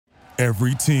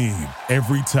Every team,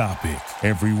 every topic,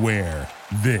 everywhere.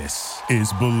 This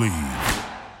is Believe.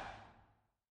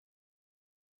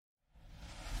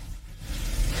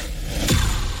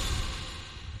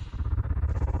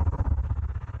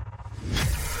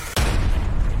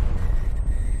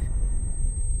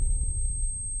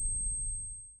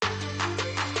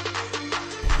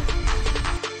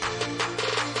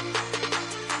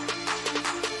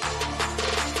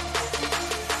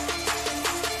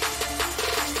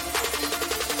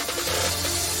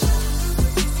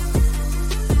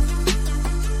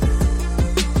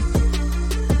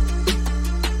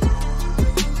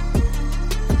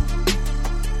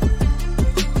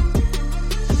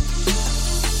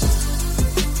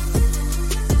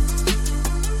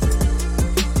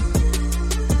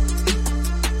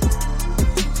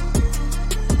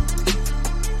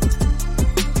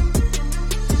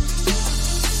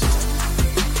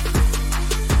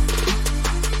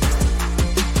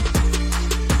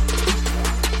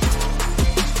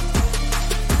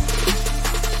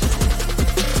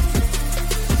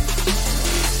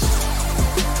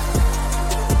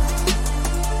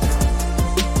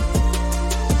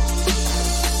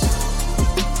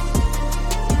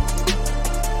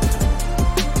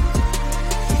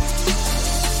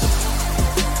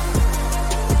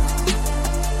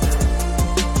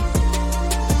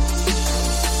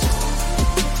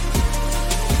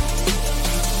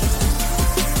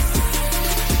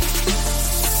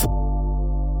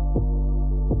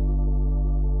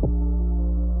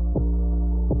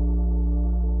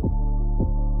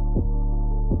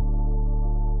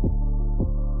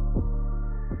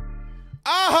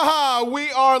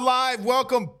 We are live.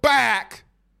 Welcome back,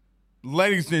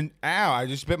 ladies and... Ow, I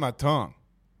just bit my tongue.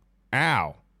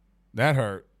 Ow. That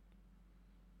hurt.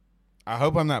 I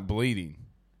hope I'm not bleeding.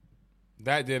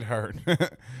 That did hurt.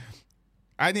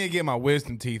 I need to get my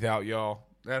wisdom teeth out, y'all.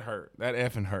 That hurt. That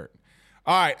effing hurt.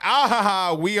 All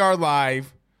right. We are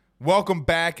live. Welcome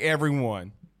back,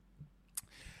 everyone.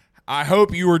 I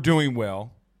hope you are doing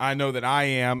well. I know that I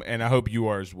am, and I hope you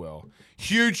are as well.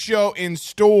 Huge show in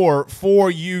store for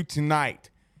you tonight.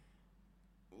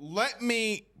 Let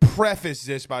me preface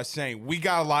this by saying we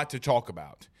got a lot to talk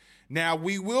about. Now,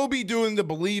 we will be doing the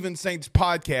Believe in Saints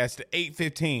podcast at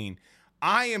 8:15.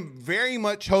 I am very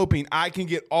much hoping I can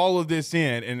get all of this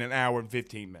in an hour and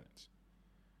 15 minutes.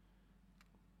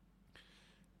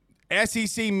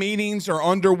 SEC meetings are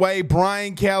underway.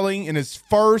 Brian Kelly in his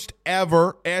first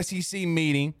ever SEC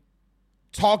meeting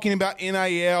talking about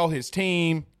NIL, his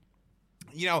team.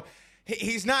 You know,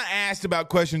 he's not asked about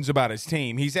questions about his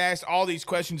team. He's asked all these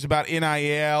questions about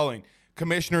NIL and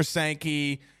Commissioner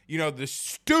Sankey, you know, the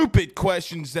stupid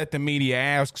questions that the media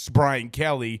asks Brian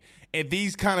Kelly at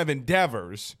these kind of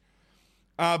endeavors.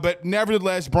 But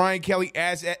nevertheless, Brian Kelly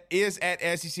is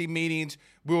at SEC meetings.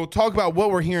 We will talk about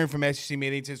what we're hearing from SEC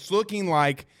meetings. It's looking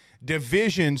like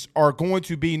divisions are going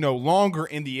to be no longer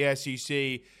in the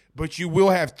SEC, but you will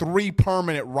have three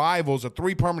permanent rivals or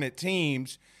three permanent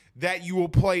teams that you will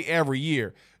play every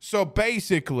year. So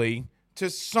basically, to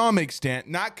some extent,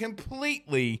 not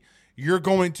completely, you're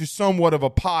going to somewhat of a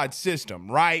pod system,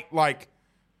 right? Like,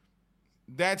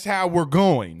 that's how we're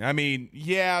going. I mean,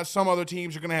 yeah, some other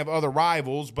teams are going to have other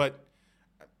rivals, but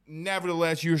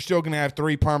nevertheless, you're still going to have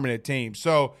three permanent teams.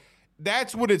 So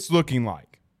that's what it's looking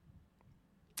like.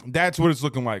 That's what it's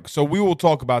looking like. So we will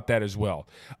talk about that as well.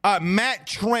 Matt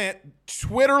Trent,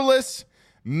 Twitterless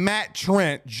Matt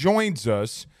Trent, joins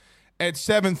us at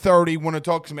 7:30. Want to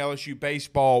talk some LSU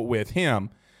baseball with him.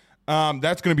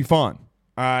 That's going to be fun.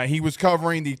 He was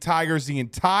covering the Tigers the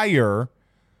entire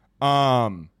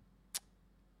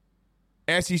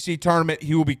SEC tournament.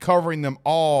 He will be covering them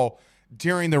all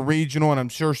during the regional, and I'm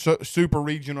sure super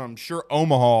regional. I'm sure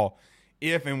Omaha,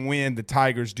 if and when the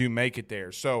Tigers do make it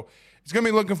there. So it's going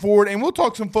to be looking forward. And we'll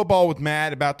talk some football with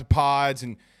Matt about the pods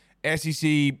and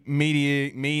SEC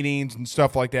media meetings and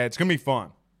stuff like that. It's going to be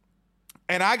fun.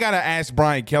 And I got to ask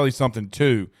Brian Kelly something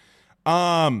too.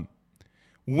 When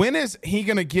is he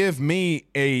going to give me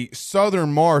a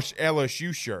Southern Marsh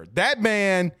LSU shirt? That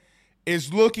man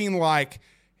is looking like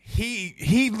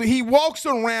he walks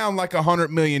around like $100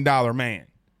 million man.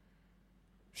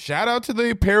 Shout out to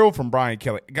the apparel from Brian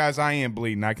Kelly. Guys, I am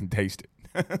bleeding. I can taste it.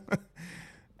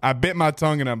 I bit my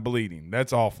tongue and I'm bleeding.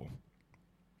 That's awful.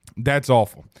 That's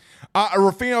awful.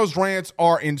 Rufino's rants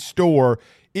are in store.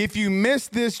 If you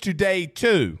missed this today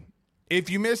too,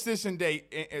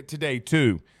 today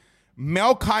too,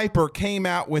 Mel Kiper came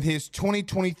out with his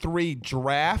 2023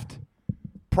 draft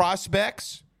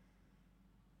prospects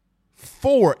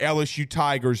for LSU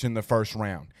Tigers in the first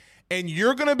round. And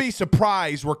you're going to be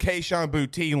surprised where Kayshon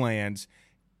Boutte lands.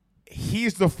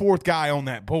 He's the fourth guy on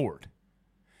that board.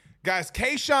 Guys,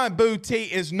 Kayshon Boutte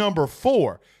is number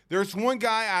 4. There's one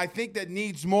guy I think that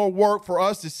needs more work for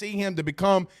us to see him to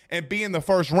become and be in the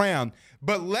first round.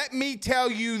 But let me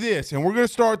tell you this, and we're going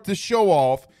to start the show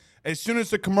off as soon as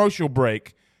the commercial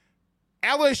break.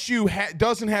 LSU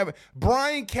doesn't have –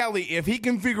 Brian Kelly, if he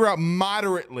can figure out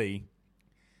moderately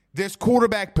this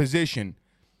quarterback position,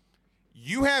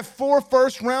 you have 4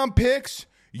 first-round picks,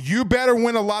 you better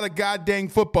win a lot of goddamn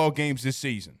football games this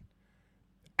season.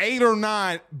 8 or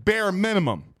 9 bare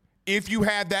minimum if you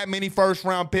have that many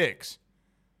first-round picks.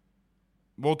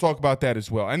 We'll talk about that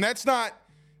as well. And that's not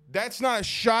a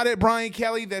shot at Brian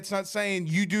Kelly. That's not saying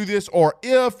you do this or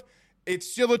if.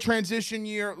 It's still a transition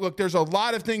year. Look, there's a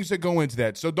lot of things that go into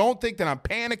that. So don't think that I'm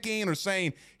panicking or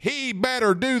saying he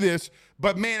better do this.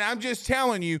 But, man, I'm just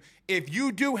telling you, if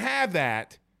you do have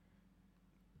that,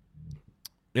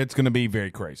 it's going to be very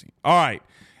crazy. All right.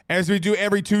 As we do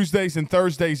every Tuesdays and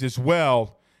Thursdays as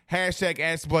well, hashtag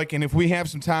Ask Blake. And if we have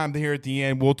some time here at the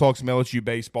end, we'll talk some LSU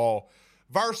baseball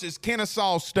versus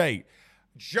Kennesaw State.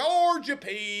 Georgia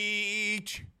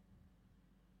Peach.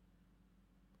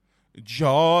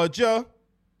 Georgia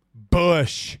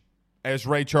Bush, as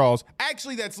Ray Charles.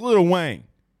 Actually, that's Lil Wayne.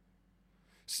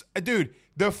 Dude,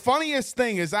 the funniest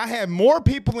thing is I have more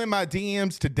people in my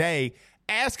DMs today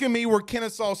asking me where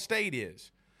Kennesaw State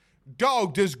is.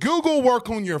 Dog, does Google work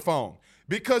on your phone?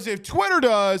 Because if Twitter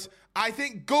does, I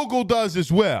think Google does as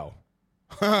well.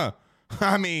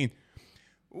 I mean,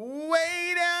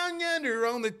 way down yonder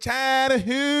on the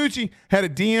Chattahoochee. Had a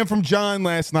DM from John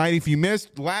last night. If you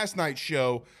missed last night's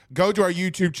show, go to our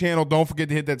YouTube channel. Don't forget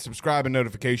to hit that subscribe and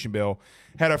notification bell.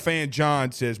 Had our fan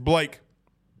John says, Blake,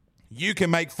 you can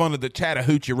make fun of the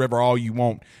Chattahoochee River all you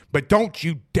want, but don't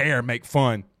you dare make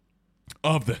fun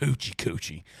of the Hoochie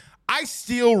Coochie. I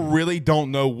still really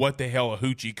don't know what the hell a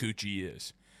Hoochie Coochie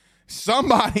is.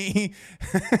 Somebody,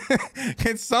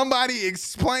 can somebody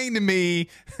explain to me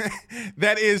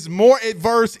that is more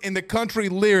adverse in the country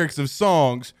lyrics of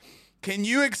songs? Can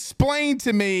you explain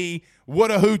to me what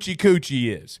a Hoochie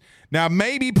Coochie is? Now,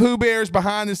 maybe Pooh Bear's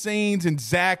behind the scenes and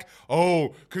Zach,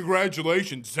 oh,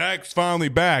 congratulations, Zach's finally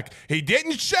back. He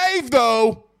didn't shave,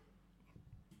 though.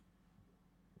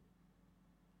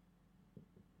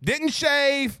 Didn't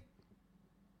shave.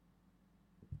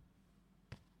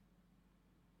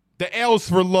 The L's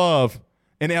for love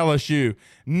in LSU,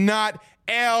 not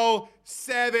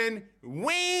L7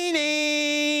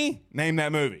 Weenie. Name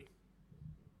that movie.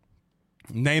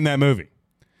 Name that movie.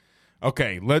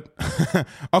 Okay,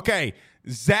 okay.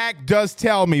 Zach does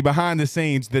tell me behind the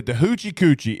scenes that the Hoochie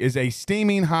Coochie is a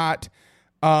steaming hot.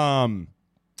 I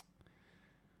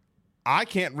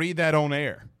can't read that on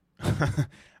air.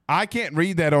 I can't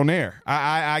read that on air.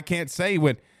 I can't say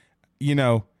what,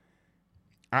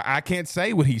 I can't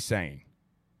say what he's saying.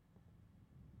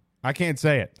 I can't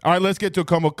say it. All right, let's get to a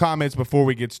couple of comments before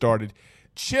we get started.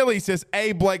 Chili says,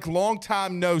 hey, Blake, long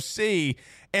time no see.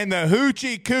 And the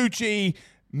Hoochie Coochie,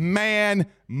 man,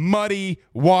 muddy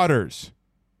waters.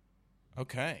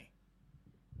 Okay.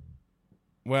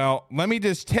 Well, let me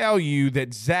just tell you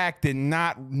that Zach did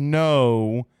not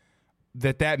know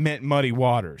that meant muddy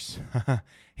waters.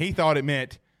 He thought it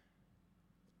meant.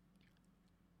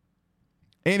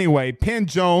 Anyway, Penn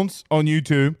Jones on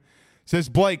YouTube says,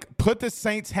 Blake, put the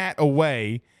Saints hat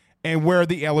away and wear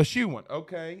the LSU one.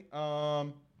 Okay.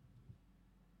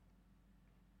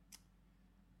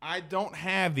 I don't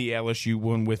have the LSU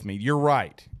one with me. You're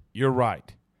right. You're right,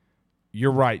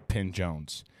 Penn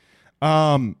Jones.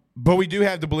 But we do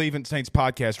have the Believe in Saints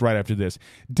podcast right after this.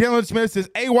 Dylan Smith says,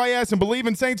 AYS and Believe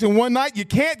in Saints in one night. You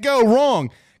can't go wrong.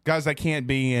 Guys, I can't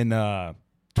be in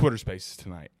Twitter Spaces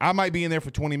tonight. I might be in there for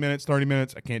 20 minutes, 30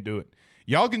 minutes. I can't do it.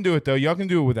 Y'all can do it, though. Y'all can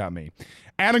do it without me.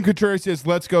 Adam Contreras says,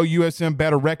 let's go. USM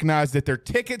better recognize that their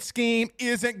ticket scheme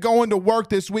isn't going to work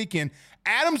this weekend.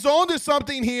 Adam's on to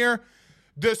something here.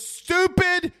 The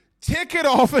stupid ticket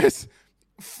office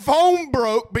phone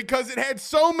broke because it had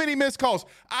so many missed calls.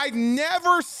 I've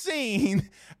never seen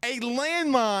a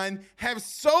landline have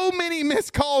so many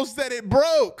missed calls that it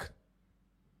broke.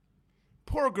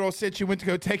 Poor girl said she went to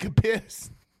go take a piss,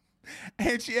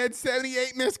 and she had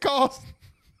 78 missed calls.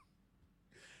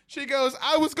 She goes,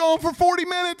 I was gone for 40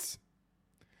 minutes.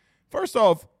 First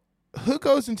off, who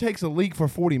goes and takes a leak for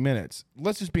 40 minutes?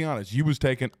 Let's just be honest. You was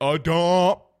taking a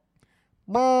dump.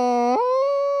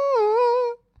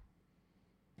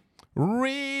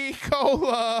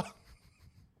 Ricola.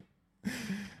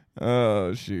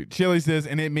 Oh, shoot. Chili says,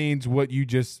 and it means what you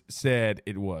just said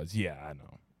it was. Yeah, I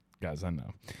know. Guys, I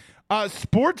know.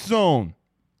 Sports Zone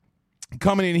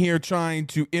coming in here trying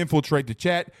to infiltrate the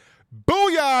chat.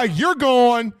 Booyah, you're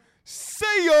gone.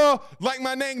 See ya. Like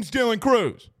my name's Dylan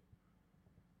Cruz.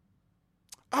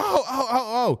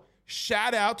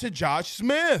 Shout out to Josh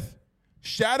Smith.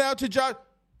 Shout out to Josh.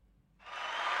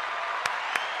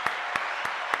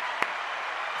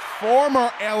 Former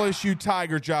LSU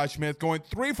Tiger Josh Smith going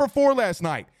 3 for 4 last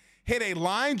night. Hit a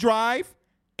line drive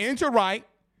into right.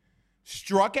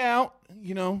 Struck out.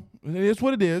 You know, it is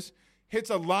what it is. Hits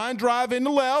a line drive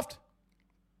into left.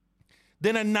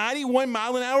 Then a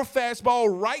 91-mile-an-hour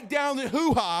fastball right down the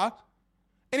hoo-ha.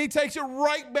 And he takes it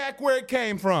right back where it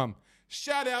came from.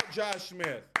 Shout out Josh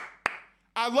Smith.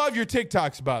 I love your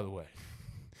TikToks, by the way.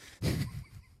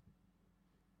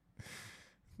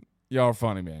 Y'all are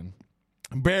funny, man.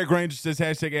 Bear Granger says,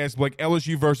 hashtag Ask Blake,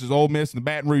 LSU versus Ole Miss in the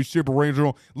Baton Rouge Super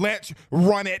Regional. Let's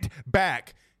run it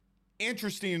back.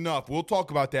 Interesting enough, we'll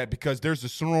talk about that because there's a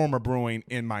storm brewing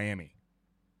in Miami.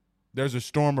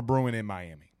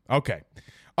 Okay.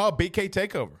 Oh, BK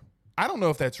Takeover. I don't know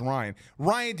if that's Ryan.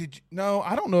 Ryan,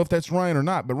 I don't know if that's Ryan or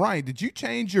not, but Ryan, did you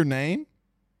change your name?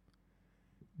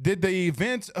 Did the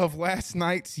events of last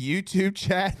night's YouTube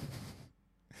chat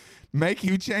make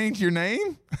you change your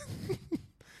name?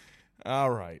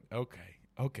 All right.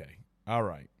 Okay. All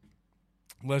right.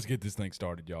 Let's get this thing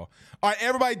started, y'all. All right,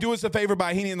 everybody do us a favor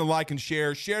by hitting the like and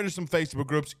share. Share to some Facebook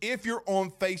groups. If you're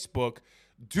on Facebook,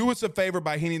 do us a favor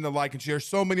by hitting the like and share.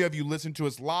 So many of you listen to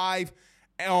us live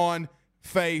on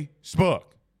Facebook.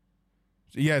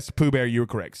 Yes, Pooh Bear, you were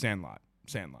correct. Sandlot.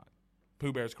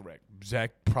 Pooh Bear's correct.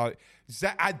 Zach,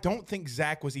 I don't think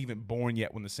Zach was even born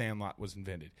yet when the Sandlot was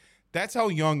invented. That's how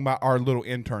young our little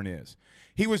intern is.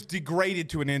 He was degraded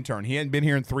to an intern. He hadn't been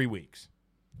here in 3 weeks.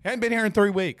 He's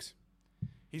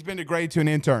been degraded to an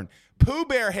intern. Pooh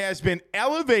Bear has been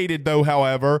elevated, though,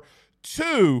 however,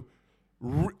 to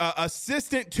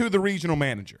assistant to the regional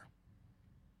manager.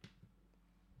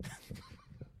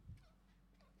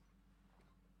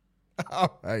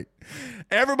 All right.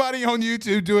 Everybody on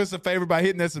YouTube, do us a favor by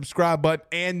hitting that subscribe button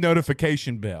and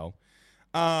notification bell.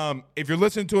 If you're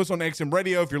listening to us on XM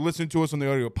Radio, if you're listening to us on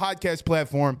the audio podcast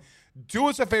platform, do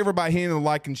us a favor by hitting the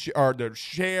like and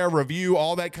share, review,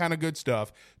 all that kind of good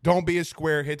stuff. Don't be a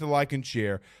square. Hit the like and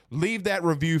share. Leave that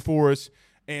review for us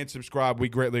and subscribe. We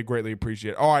greatly, greatly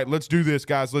appreciate it. All right, let's do this,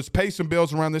 guys. Let's pay some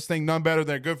bills around this thing. None better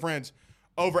than our good friends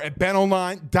over at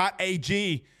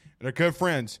betonline.ag and our good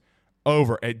friends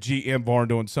over at GM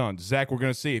Varnado & Sons. Zach, we're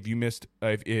going to see if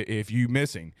you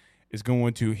missing is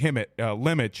going to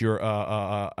limit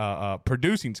your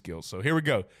producing skills. So here we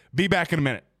go. Be back in a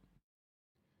minute.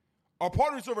 Our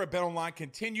partners over at BetOnline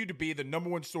continue to be the number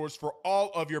one source for all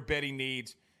of your betting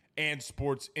needs and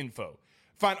sports info.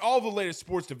 Find all the latest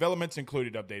sports developments,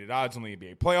 including updated odds on the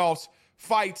NBA playoffs,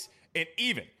 fights, and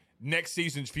even next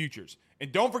season's futures.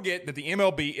 And don't forget that the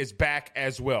MLB is back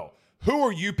as well. Who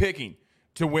are you picking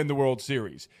to win the World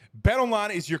Series?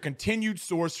 BetOnline is your continued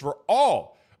source for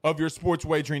all of your sports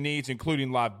wagering needs,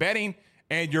 including live betting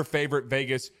and your favorite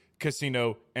Vegas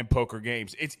casino and poker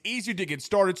games. It's easy to get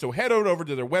started, so head on over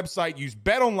to their website. Use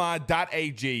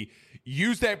betonline.ag.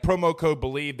 Use that promo code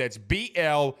BELIEVE. That's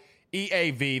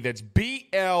BLEAV. That's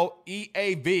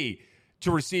BLEAV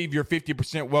to receive your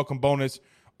 50% welcome bonus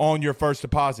on your first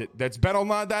deposit. That's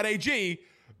betonline.ag.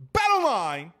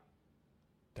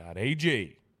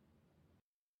 Betonline.ag.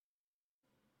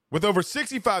 With over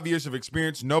 65 years of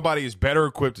experience, nobody is better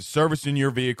equipped to service in your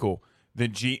vehicle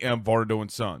than GM Varnado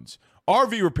 & Sons.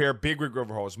 RV repair, big rig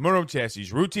overhauls, motorhome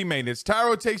chassis, routine maintenance, tire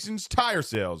rotations, tire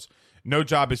sales. No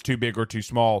job is too big or too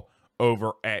small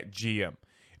over at GM.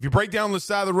 If you break down the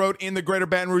side of the road in the greater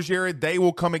Baton Rouge area, they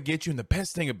will come and get you. And the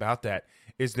best thing about that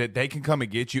is that they can come and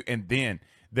get you, and then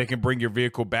they can bring your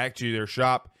vehicle back to their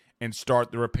shop and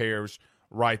start the repairs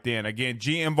right then. Again,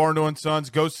 GM Varnado & Sons.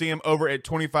 Go see them over at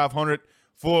 2500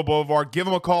 Fuller Boulevard. Give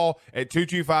them a call at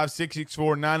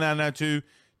 225-664-9992.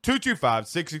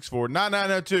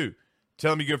 225-664-9992.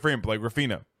 Tell me your good friend Blake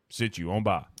Ruffino sent you on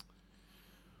by.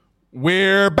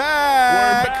 We're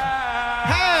back.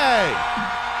 Hey!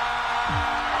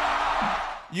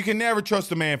 You can never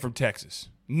trust a man from Texas.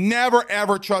 Never,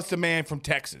 ever trust a man from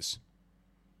Texas.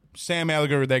 Sam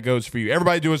Alligator, that goes for you.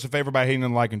 Everybody do us a favor by hitting the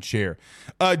like and share.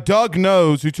 Doug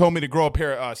Knows, who told me to grow a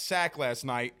pair of sack last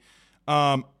night.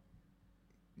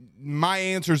 My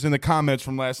answer's in the comments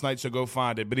from last night, so go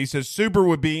find it. But he says Super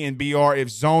would be in BR if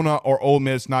Zona or Ole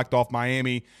Miss knocked off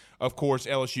Miami. Of course,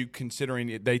 LSU,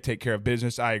 considering they take care of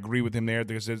business, I agree with him there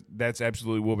because that's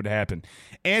absolutely what would happen.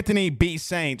 Anthony B.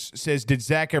 Saints says, did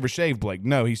Zach ever shave Blake?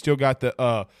 No, he's still got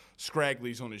the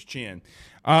scragglies on his chin.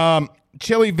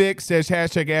 Chili Vic says,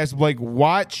 hashtag Ask Blake,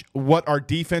 watch what our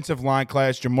defensive line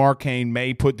class Jamar Cain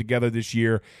may put together this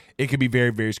year. It could be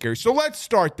very, very scary. So let's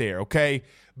start there, okay?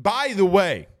 By the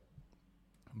way,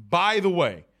 I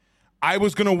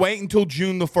was going to wait until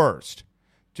June the 1st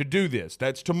to do this.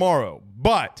 That's tomorrow.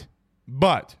 But,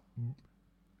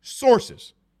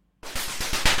 sources.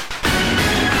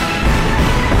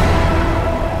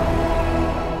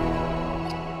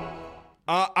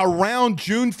 Around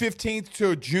June 15th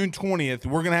to June 20th,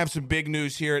 we're going to have some big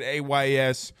news here at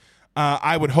AYS.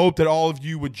 I would hope that all of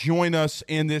you would join us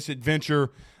in this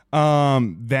adventure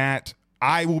that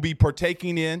I will be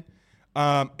partaking in.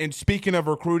 And speaking of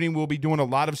recruiting, we'll be doing a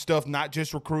lot of stuff, not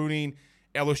just recruiting,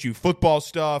 LSU football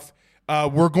stuff.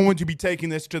 We're going to be taking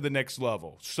this to the next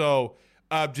level. So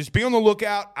just be on the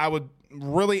lookout. I would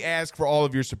really ask for all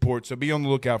of your support, so be on the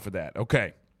lookout for that.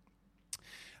 Okay.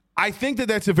 I think that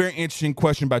that's a very interesting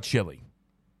question about Chili.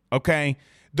 Okay?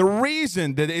 The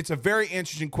reason that it's a very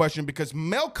interesting question because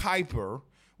Mel Kiper,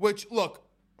 which, look,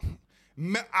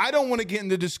 I don't want to get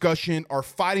into discussion or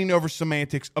fighting over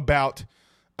semantics about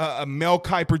Mel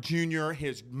Kiper Jr.,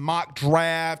 his mock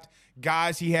draft,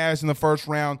 guys he has in the first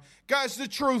round. Guys, the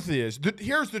truth is,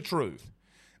 here's the truth.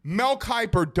 Mel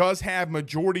Kiper does have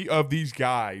majority of these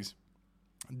guys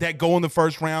that go in the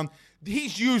first round.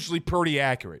 He's usually pretty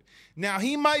accurate. Now,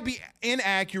 he might be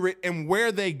inaccurate in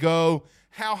where they go,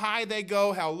 how high they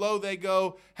go, how low they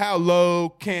go, how low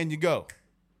can you go?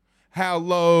 How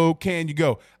low can you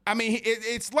go? I mean,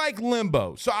 it's like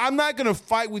limbo. So I'm not going to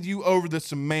fight with you over the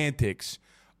semantics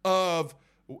of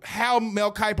how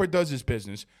Mel Kiper does his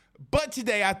business. But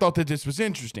today I thought that this was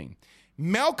interesting.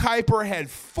 Mel Kiper had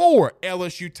 4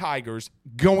 LSU Tigers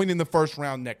going in the first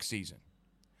round next season.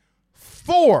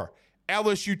 4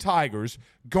 LSU Tigers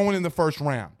going in the first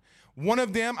round. One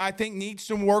of them, I think, needs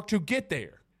some work to get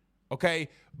there, okay?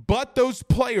 But those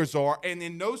players are, and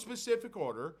in no specific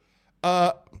order,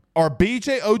 are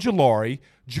B.J. Ojulari,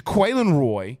 Jaquelin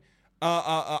Roy,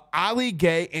 Ali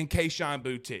Gay, and Kayshon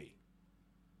Boutte.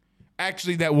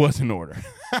 Actually, that was in order.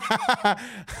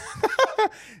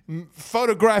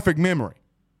 Photographic memory.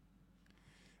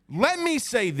 Let me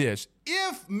say this.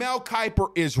 If Mel Kiper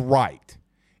is right,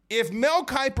 if Mel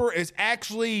Kiper is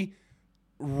actually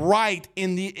right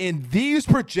in these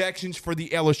projections for the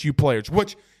LSU players,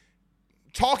 which,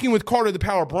 talking with Carter the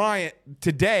Power Bryant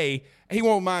today, he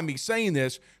won't mind me saying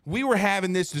this, we were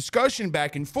having this discussion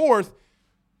back and forth.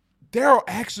 There are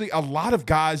actually a lot of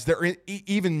guys that are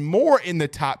even more in the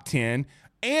top 10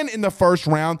 and in the first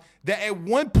round that at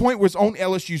one point was on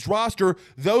LSU's roster,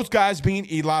 those guys being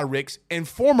Eli Ricks and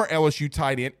former LSU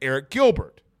tight end Eric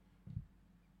Gilbert.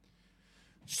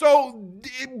 So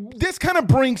this kind of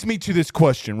brings me to this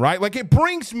question, right? Like, it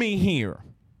brings me here.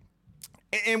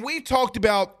 And we talked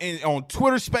about on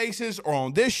Twitter Spaces or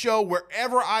on this show,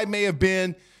 wherever I may have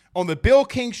been, on the Bill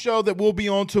King show that we'll be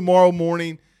on tomorrow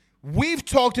morning, we've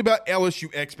talked about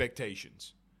LSU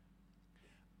expectations.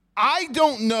 I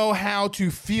don't know how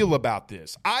to feel about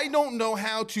this. I don't know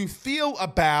how to feel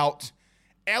about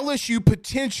LSU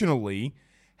potentially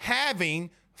having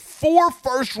 4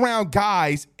 first-round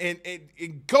guys and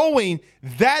going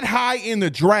that high in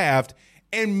the draft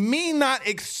and me not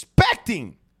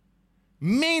expecting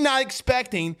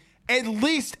at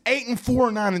least 8-4,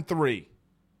 9-3.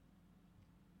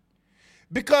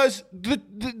 Because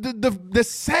the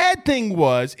sad thing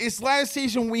is last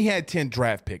season we had 10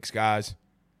 draft picks, guys.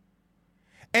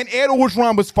 And Ed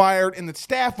Orgeron was fired and the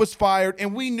staff was fired,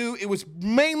 and we knew it was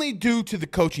mainly due to the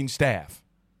coaching staff.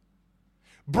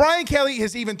 Brian Kelly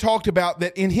has even talked about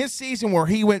that in his season where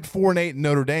he went 4-8 in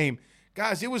Notre Dame.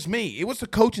 Guys, it was me. It was the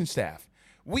coaching staff.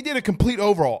 We did a complete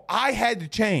overhaul. I had to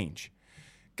change.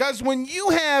 Guys, when you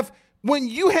have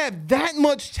that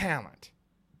much talent,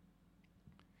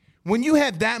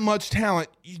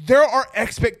 there are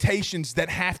expectations that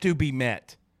have to be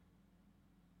met.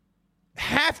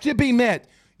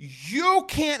 You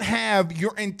can't have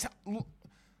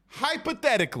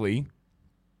hypothetically,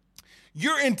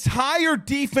 your entire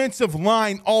defensive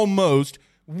line almost,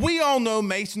 we all know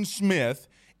Mason Smith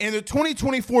in the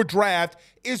 2024 draft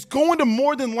is going to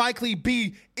more than likely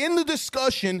be in the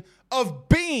discussion of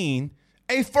being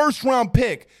a first-round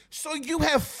pick. So you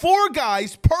have 4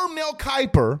 guys per Mel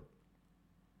Kiper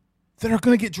that are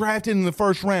going to get drafted in the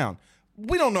first round.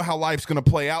 We don't know how life's going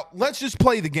to play out. Let's just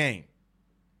play the game.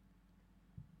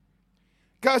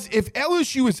 Guys, if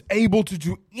LSU is able to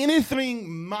do anything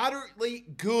moderately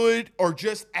good or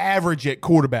just average at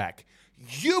quarterback,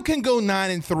 you can go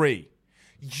 9-3.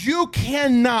 You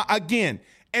cannot, again,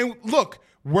 and look,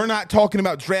 we're not talking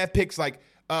about draft picks like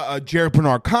Jared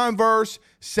Bernard-Converse,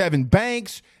 Sevyn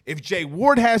Banks. If Jay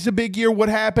Ward has a big year, what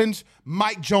happens?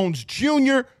 Mike Jones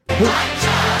Jr.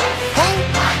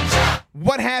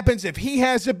 What happens if he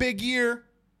has a big year?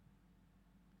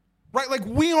 Right? Like,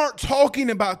 we aren't talking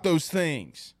about those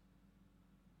things.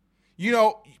 You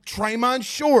know, Tremont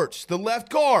Shorts, the left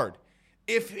guard.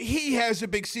 if he has a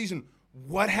big season,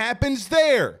 what happens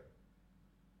there?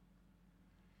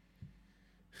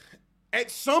 At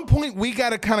some point, we got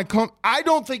to kind of come. I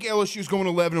don't think LSU's going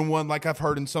 11-1 like I've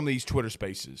heard in some of these Twitter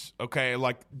spaces. Okay,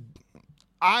 like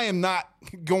I am not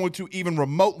going to even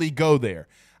remotely go there.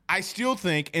 I still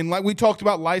think, and like we talked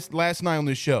about last night on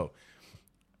this show,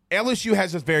 LSU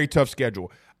has a very tough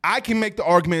schedule. I can make the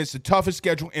argument it's the toughest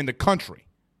schedule in the country.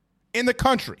 In the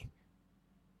country.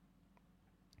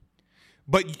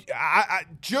 But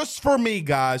just for me,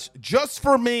 guys, just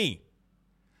for me,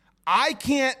 I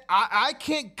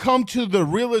can't come to the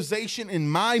realization in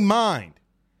my mind.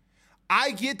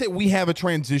 I get that we have a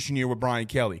transition year with Brian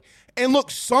Kelly. And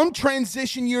look, some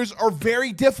transition years are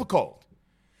very difficult.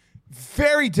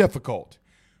 Very difficult.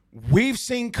 We've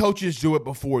seen coaches do it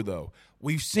before, though.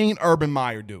 We've seen Urban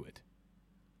Meyer do it.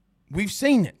 We've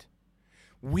seen it.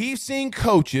 We've seen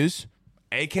coaches,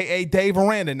 a.k.a. Dave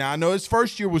Aranda. Now, I know his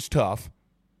first year was tough,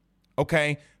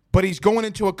 okay, but he's going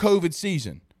into a COVID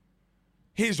season.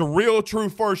 His real, true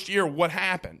first year, what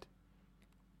happened?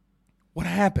 What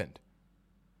happened?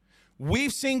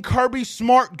 We've seen Kirby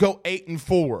Smart go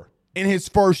 8-4 in his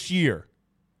first year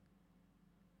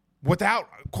without,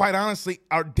 quite honestly,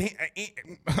 a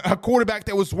quarterback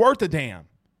that was worth a damn.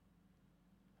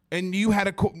 And you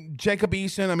had Jacob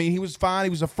Eason. I mean, he was fine. He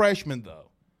was a freshman, though.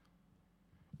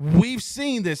 We've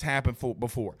seen this happen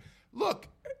before. Look,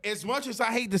 as much as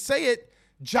I hate to say it,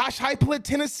 Josh Heupel at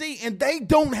Tennessee, and they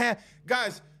don't have –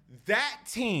 guys,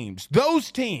 those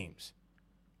teams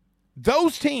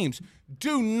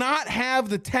do not have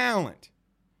the talent.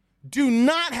 Do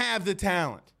not have the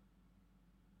talent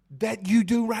that you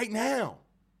do right now.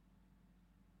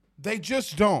 They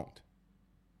just don't.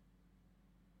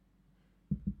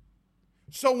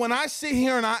 So when I sit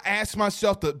here and I ask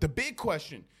myself the big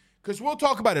question, because we'll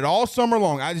talk about it all summer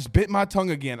long. I just bit my tongue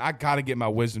again. I got to get my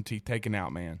wisdom teeth taken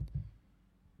out, man.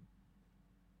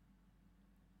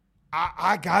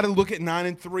 I got to look at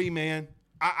 9-3, man.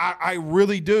 I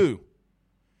really do.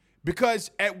 Because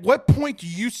at what point do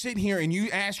you sit here and you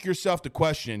ask yourself the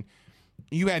question,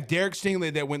 you had Derek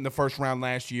Stingley that went in the first round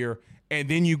last year, and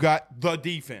then you got the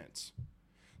defense.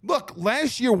 Look,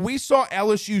 last year we saw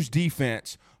LSU's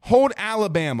defense hold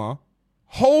Alabama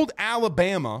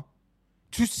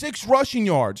to 6 rushing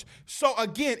yards. So,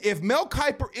 again, if Mel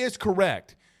Kiper is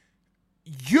correct,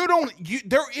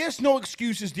 there is no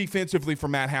excuses defensively for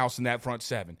Matt House in that front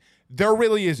 7. There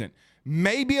really isn't.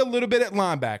 Maybe a little bit at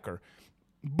linebacker.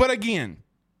 But again,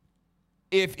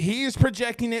 if he is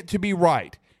projecting it to be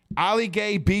right, Ali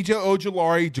Gay, B.J.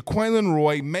 Ojulari, Jaquelin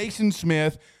Roy, Mason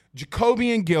Smith,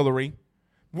 Jacobian Guillory.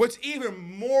 What's even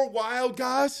more wild,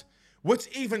 guys, what's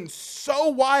even so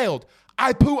wild,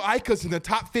 Ipu Ika's in the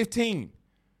top 15.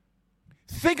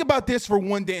 Think about this for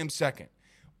one damn second.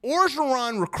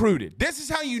 Orgeron recruited. This is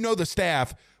how you know the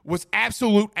staff was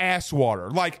absolute ass water.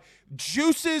 Like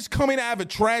juices coming out of a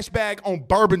trash bag on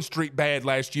Bourbon Street bad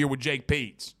last year with Jake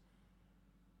Peets.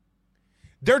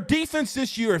 Their defense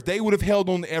this year, if they would have held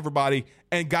on to everybody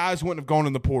and guys wouldn't have gone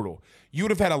in the portal, you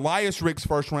would have had Elias Ricks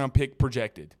first-round pick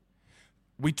projected.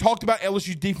 We talked about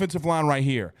LSU's defensive line right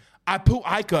here. Ipu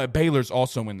Ika at Baylor's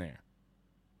also in there.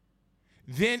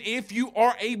 Then if you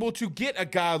are able to get a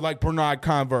guy like Bernard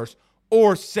Converse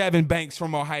or Sevyn Banks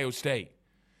from Ohio State,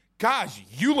 guys,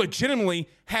 you legitimately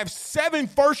have 7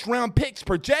 first-round picks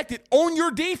projected on your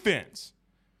defense.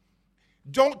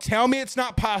 Don't tell me it's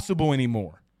not possible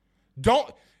anymore.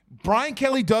 Brian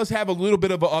Kelly does have a little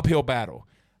bit of an uphill battle.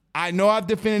 I know I've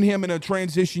defended him in a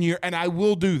transition year, and I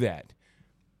will do that.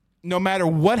 No matter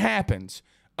what happens,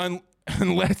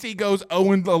 unless he goes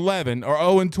 0-11 or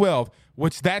 0-12,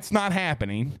 which that's not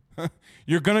happening,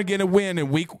 you're going to get a win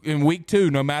in week 2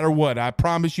 no matter what. I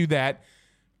promise you that.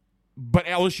 But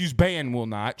LSU's band will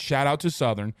not. Shout out to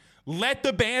Southern. Let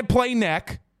the band play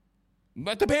neck.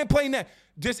 Let the band play neck.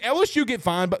 Does LSU get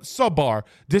fined? But subbar.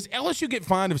 Does LSU get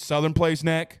fined if Southern plays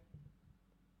neck?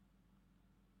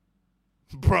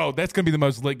 Bro, that's going to be the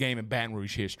most lit game in Baton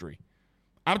Rouge history.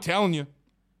 I'm telling you.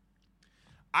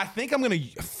 I think I'm going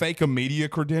to fake a media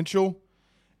credential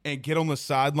and get on the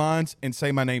sidelines and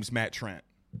say my name's Matt Trent.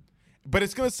 But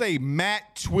it's going to say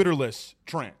Matt Twitterless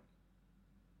Trent.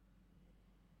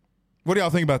 What do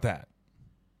y'all think about that?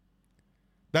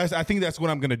 I think that's what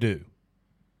I'm going to do.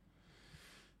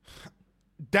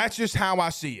 That's just how I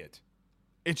see it.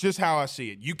 It's just how I see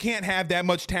it. You can't have that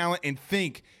much talent and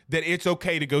think that it's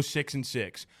okay to go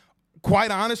 6-6.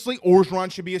 Quite honestly,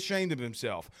 Orgeron should be ashamed of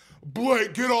himself.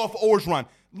 Blake, get off Orgeron.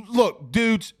 Look,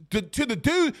 dudes, to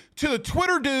the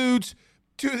Twitter dudes,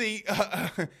 to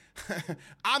the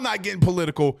I'm not getting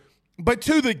political, but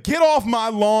to the get off my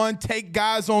lawn, take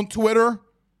guys on Twitter,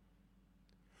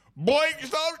 Blake,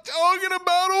 stop talking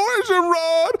about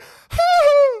Orgeron.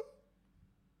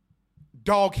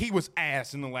 Dog, he was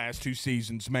ass in the last 2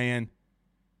 seasons, man.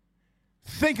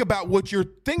 Think about what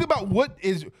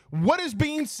is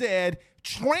being said,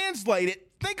 translate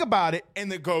it, think about it,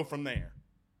 and then go from there.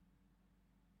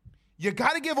 You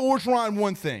got to give Orgeron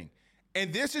one thing,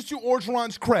 and this is to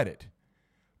Orgeron's credit.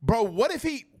 Bro, what if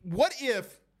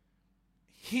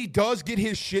he does get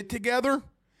his shit together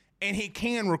and he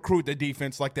can recruit the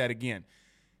defense like that again?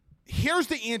 Here's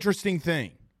the interesting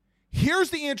thing.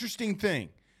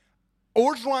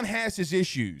 Orgeron has his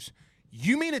issues.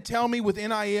 You mean to tell me with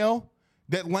NIL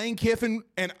that Lane Kiffin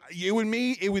and you and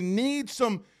me, it would need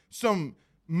some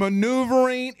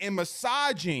maneuvering and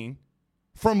massaging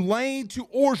from Lane to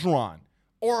Orgeron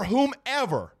or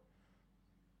whomever?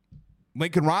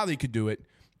 Lincoln Riley could do it.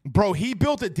 Bro, he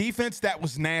built a defense that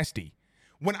was nasty.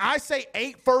 When I say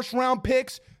 8 first-round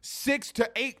picks, 6 to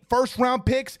 8 first-round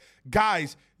picks,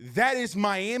 guys, that is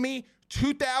Miami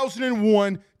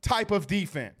 2001 type of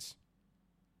defense.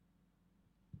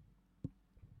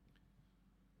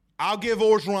 I'll give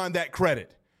Orgeron that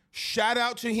credit. Shout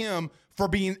out to him for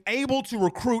being able to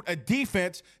recruit a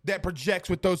defense that projects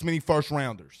with those many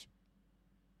first-rounders.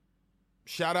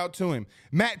 Shout out to him.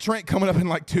 Matt Trent coming up in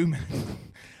like 2 minutes.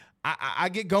 I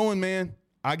get going, man.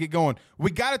 I get going. We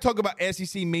got to talk about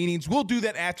SEC meetings. We'll do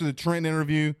that after the Trent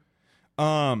interview.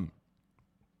 We'll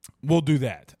do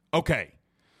that. Okay.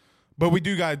 But we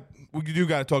do got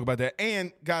to talk about that.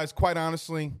 And guys, quite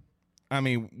honestly, I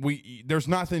mean, there's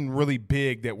nothing really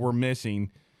big that we're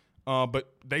missing.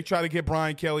 But they try to get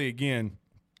Brian Kelly again.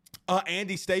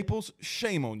 Andy Staples,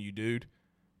 shame on you, dude.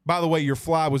 By the way, your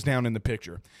fly was down in the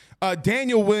picture.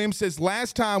 Daniel Williams says,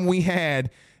 last time we had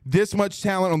this much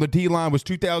talent on the D-line was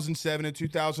 2007 and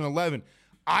 2011.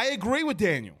 I agree with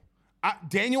Daniel.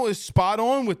 Daniel is spot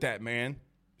on with that, man.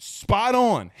 Spot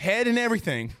on. Head and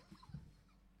everything.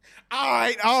 All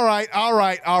right.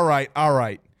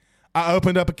 I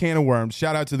opened up a can of worms.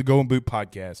 Shout out to the Golden Boot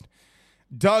podcast.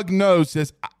 Doug Knows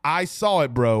says, I saw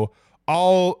it, bro.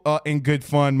 All in good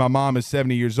fun. My mom is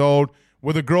 70 years old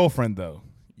with a girlfriend, though.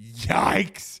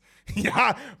 Yikes.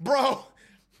 Yeah, bro.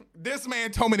 This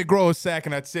man told me to grow a sack,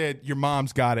 and I said, your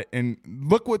mom's got it. And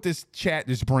look what this chat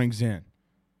just brings in.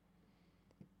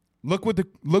 Look what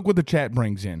the chat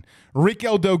brings in.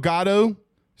 Rico Delgado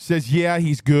says, yeah,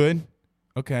 he's good.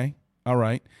 Okay. All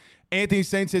right. Anthony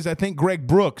Saint says, I think Greg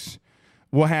Brooks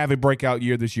will have a breakout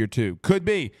year this year too. Could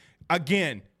be.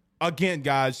 Again,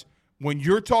 guys, when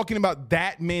you're talking about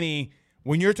that many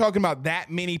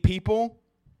people,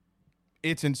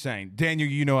 it's insane. Daniel,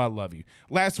 you know I love you.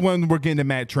 Last one, we're getting to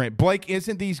Matt Trent. Blake,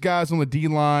 isn't these guys on the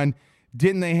D-line,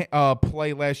 didn't they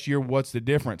play last year? What's the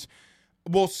difference?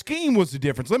 Well, scheme was the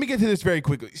difference. Let me get to this very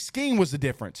quickly. Scheme was the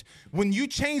difference. When you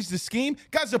changed the scheme,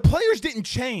 guys, the players didn't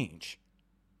change.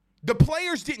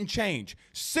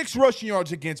 6 rushing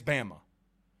yards against Bama.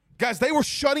 Guys, they were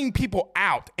shutting people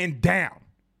out and down.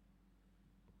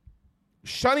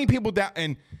 Shutting people down.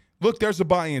 And look, there's a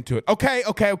buy-in to it.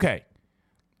 Okay.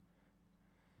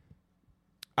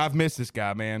 I've missed this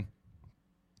guy, man.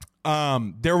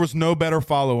 There was no better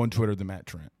follow on Twitter than Matt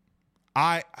Trent.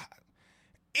 I'm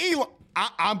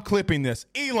clipping this.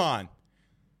 Elon,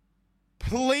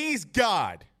 please,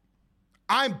 God,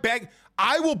 I'm begging.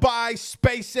 I will buy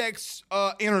SpaceX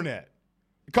internet.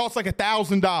 It costs like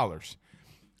 $1,000.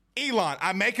 Elon,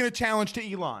 I'm making a challenge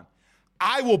to Elon.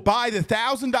 I will buy the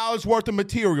 $1,000 worth of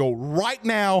material right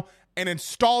now and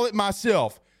install it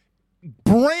myself.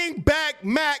 Bring back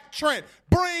Matt Trent.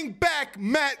 Bring back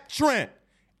Matt Trent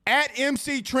at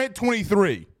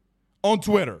MCTrent23 on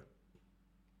Twitter.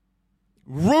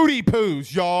 Rudy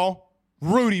Poos, y'all.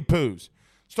 Rudy Poos.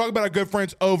 Let's talk about our good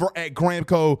friends over at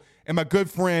Gramco and my good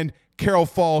friend Carol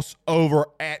Foss over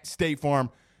at State Farm.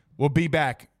 We'll be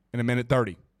back in a minute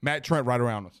 30. Matt Trent right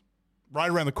around us. Right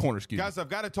around the corner, excuse me. Guys, I've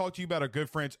got to talk to you about our good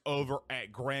friends over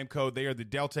at Gramco. They are the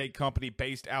Delta 8 company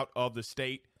based out of the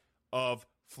state of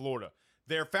Florida.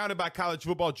 They're founded by college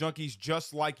football junkies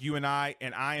just like you and I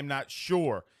am not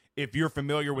sure if you're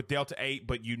familiar with Delta 8,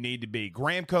 but you need to be.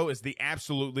 Gramco is the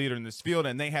absolute leader in this field,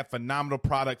 and they have phenomenal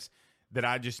products that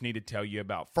I just need to tell you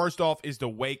about. First off is the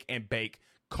Wake and Bake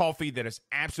coffee that is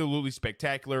absolutely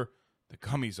spectacular. The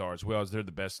gummies are as well, as they're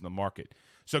the best in the market.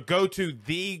 So go to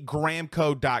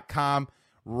thegramco.com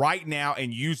right now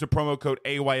and use the promo code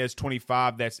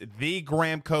AYS25. That's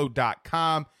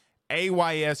thegramco.com,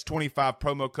 AYS25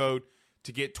 promo code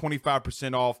to get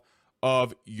 25% off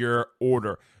of your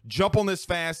order. Jump on this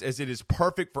fast as it is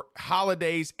perfect for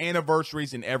holidays,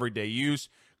 anniversaries, and everyday use.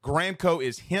 Gramco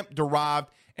is hemp-derived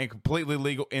and completely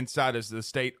legal inside of the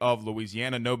state of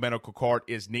Louisiana. No medical card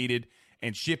is needed.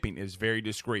 and shipping is very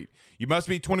discreet. You must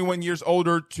be 21 years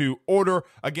older to order.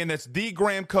 Again, that's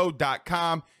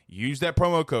thegramco.com. Use that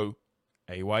promo code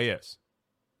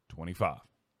AYS25.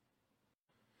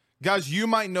 Guys, you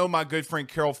might know my good friend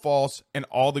Carol Falls and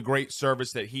all the great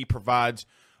service that he provides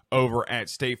over at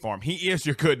State Farm. He is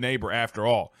your good neighbor after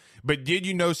all. But did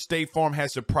you know State Farm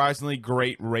has surprisingly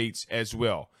great rates as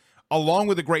well? Along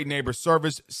with the great neighbor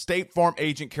service, State Farm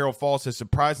agent Carol Falls has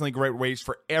surprisingly great rates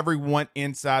for everyone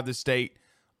inside the state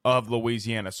of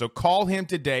Louisiana. So call him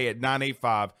today at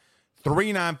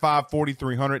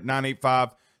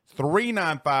 985-395-4300,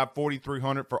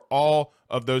 985-395-4300 for all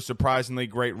of those surprisingly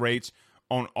great rates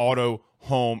on auto,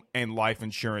 home, and life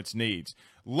insurance needs.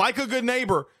 Like a good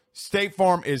neighbor, State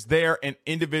Farm is there, and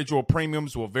individual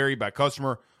premiums will vary by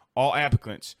customer. All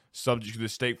applicants subject to the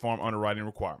State Farm underwriting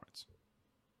requirements.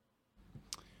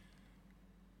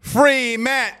 Free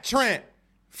Matt Trent.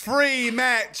 Free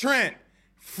Matt Trent.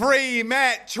 Free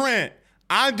Matt Trent.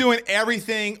 I'm doing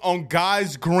everything on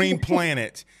God's green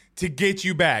planet to get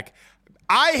you back.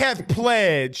 I have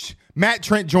pledged Matt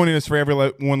Trent joining us for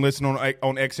everyone listening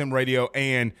on XM Radio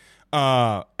and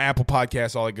Apple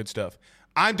Podcasts, all that good stuff.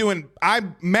 I'm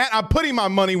putting my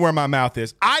money where my mouth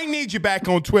is. I need you back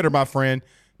on Twitter, my friend.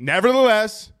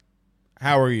 Nevertheless,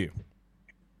 how are you?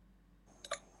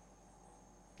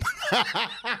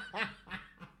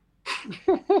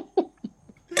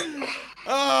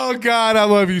 Oh God, I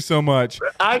love you so much.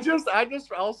 I just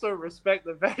also respect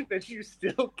the fact that you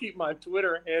still keep my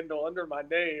Twitter handle under my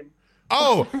name.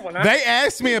 Oh, they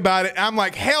asked me about it. I'm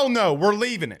like, hell no, we're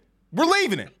leaving it. We're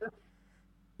leaving it.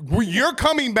 You're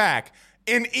coming back.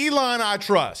 In Elon, I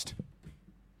trust.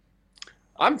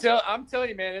 I'm telling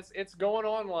you, man, it's going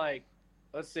on like,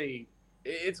 let's see,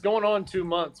 it's going on 2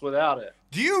 months without it.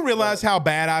 Do you realize how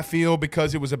bad I feel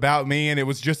because it was about me and it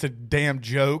was just a damn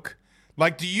joke?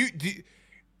 Like, do you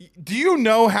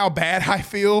know how bad I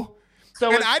feel?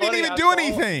 So and I didn't even do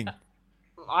anything.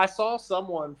 I saw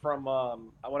someone from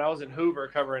when I was in Hoover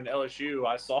covering LSU.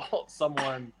 I saw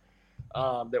someone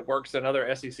that works in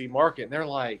another SEC market, and they're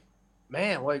like,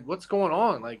 "Man, like, what's going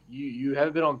on? Like, you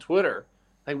haven't been on Twitter.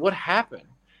 Like, what happened?"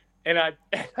 And I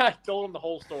told them the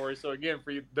whole story. So again,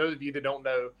 for you, those of you that don't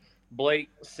know, Blake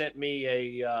sent me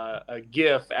a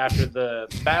GIF after the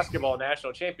basketball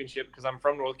national championship because I'm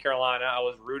from North Carolina. I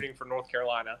was rooting for North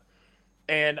Carolina,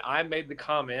 and I made the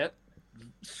comment,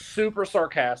 super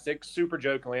sarcastic, super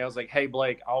jokingly. I was like, "Hey,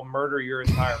 Blake, I'll murder your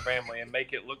entire family and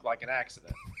make it look like an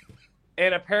accident."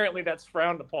 And apparently that's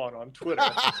frowned upon on Twitter.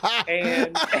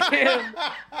 and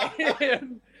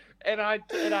I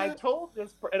told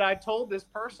this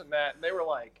person that, and they were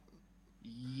like,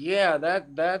 "Yeah,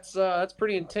 that's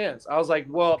pretty intense." I was like,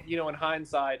 "Well, in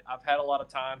hindsight, I've had a lot of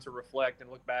time to reflect and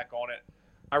look back on it.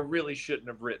 I really shouldn't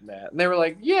have written that." And they were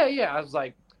like, "Yeah." I was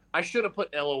like, I should have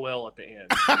put LOL at the end.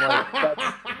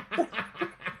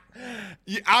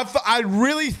 I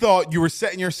really thought you were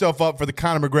setting yourself up for the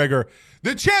Conor McGregor.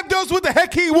 The champ does what the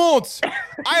heck he wants.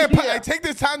 I take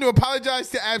this time to apologize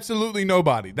to absolutely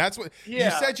nobody. That's what you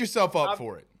set yourself up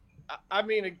for it. I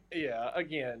mean, yeah.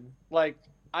 Again, like,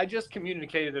 I just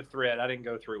communicated a thread. I didn't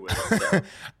go through with it. So.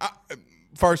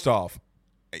 First off,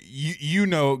 you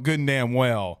know good and damn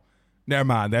well. Never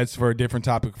mind. That's for a different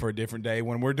topic for a different day.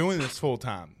 When we're doing this full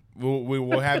time, we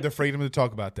will have the freedom to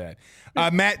talk about that.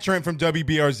 Matt Trent from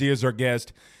WBRZ is our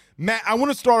guest. Matt, I want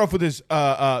to start off with this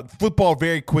football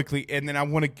very quickly, and then I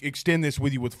want to extend this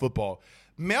with you with football.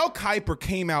 Mel Kiper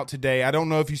came out today. I don't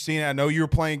know if you've seen it. I know you were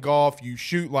playing golf. You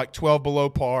shoot like 12 below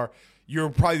par. You're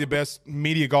probably the best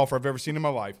media golfer I've ever seen in my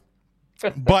life.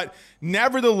 But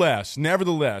nevertheless,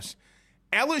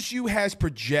 LSU has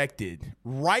projected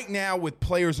right now with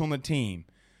players on the team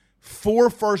 4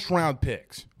 first-round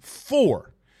picks. 4.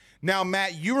 Now,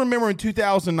 Matt, you remember in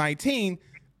 2019,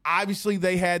 obviously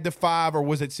they had the 5, or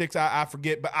was it 6? I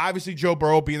forget. But obviously Joe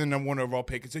Burrow being the number 1 overall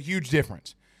pick, it's a huge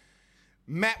difference.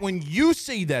 Matt, when you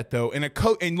see that, though,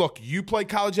 and look, you played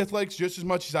college athletics just as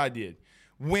much as I did.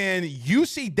 When you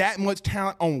see that much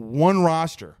talent on one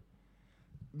roster,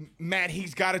 Matt,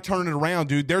 he's got to turn it around,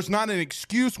 dude. There's not an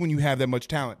excuse when you have that much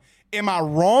talent. Am I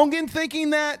wrong in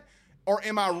thinking that, or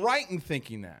am I right in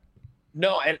thinking that?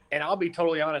 No, and I'll be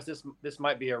totally honest. This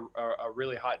might be a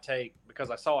really hot take because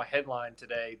I saw a headline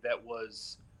today that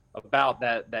was about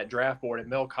that draft board, and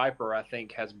Mel Kiper, I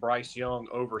think, has Bryce Young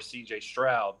over C.J.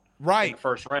 Stroud in the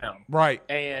first round. Right.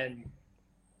 And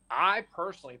I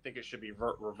personally think it should be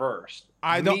reversed.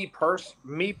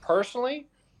 Me personally,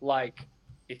 like,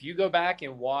 if you go back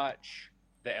and watch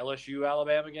the LSU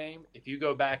Alabama game, if you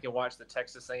go back and watch the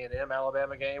Texas A&M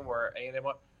Alabama game where A&M,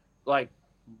 like,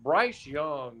 Bryce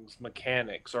Young's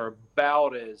mechanics are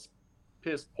about as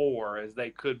piss poor as they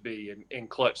could be in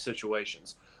clutch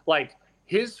situations. Like,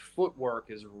 his footwork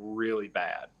is really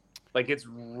bad. Like, it's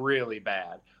really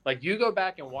bad. Like, you go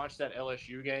back and watch that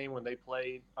LSU game when they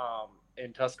played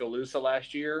in Tuscaloosa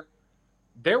last year.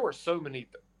 There were so many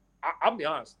I'll be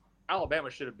honest, Alabama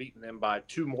should have beaten them by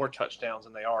 2 more touchdowns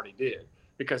than they already did,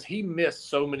 because he missed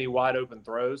so many wide open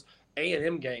throws.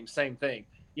 A&M game, same thing.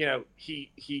 You know,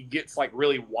 he gets like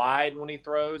really wide when he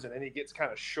throws, and then he gets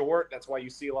kind of short. That's why you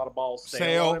see a lot of balls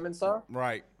sail on him and stuff.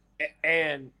 Right.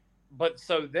 But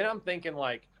so then I'm thinking,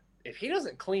 like, if he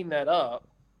doesn't clean that up,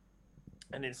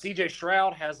 and then C.J.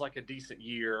 Stroud has like a decent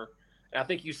year, and I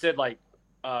think you said like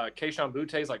Kayshon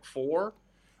Boutte is like 4.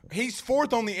 He's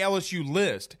 4th on the LSU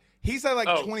list. He's at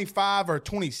like 25 or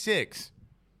 26.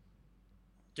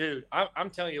 Dude, I'm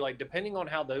telling you, like, depending on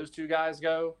how those two guys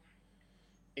go,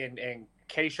 and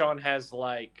Kayshon has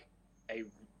like a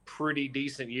pretty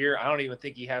decent year. I don't even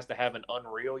think he has to have an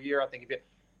unreal year. I think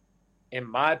in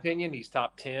my opinion, he's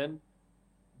top 10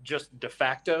 just de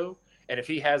facto. And if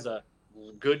he has a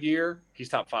good year, he's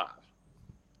top 5.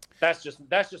 That's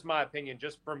just my opinion.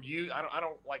 Just from you, I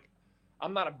don't like.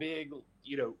 I'm not a big,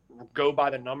 go by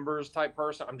the numbers type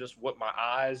person. I'm just what my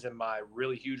eyes and my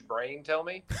really huge brain tell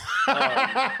me.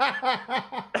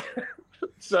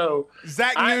 So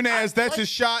Zach Nunez, that's a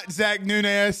shot, Zach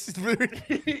Nunez.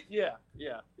 Yeah.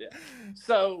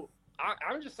 So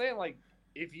I'm just saying, like,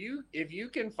 if you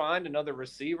can find another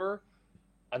receiver,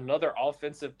 another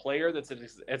offensive player that's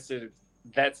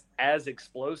as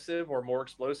explosive or more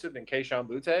explosive than Kayshon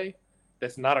Boutte,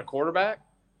 that's not a quarterback,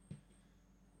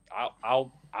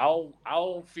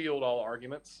 I'll field all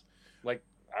arguments. Like,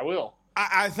 I will.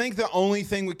 I think the only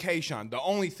thing with Kayshon,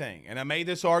 and I made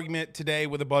this argument today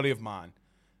with a buddy of mine,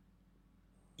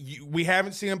 we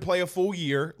haven't seen him play a full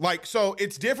year. Like, so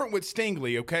it's different with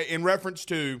Stingley, okay, in reference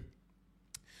to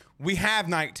we have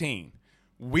 19.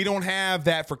 We don't have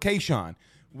that for Kayshon.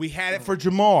 We had it for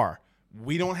Jamar.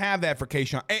 We don't have that for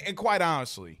Kayshon. And quite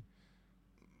honestly,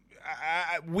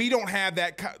 we don't have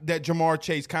that Jamar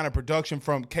Chase kind of production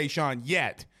from Kayshon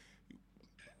yet.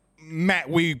 Matt,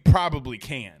 we probably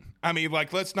can. I mean,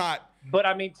 like, let's not. But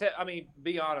I mean,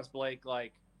 be honest, Blake.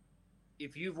 Like,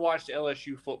 if you've watched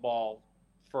LSU football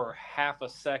for half a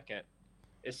second,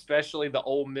 especially the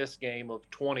Ole Miss game of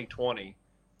 2020,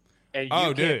 and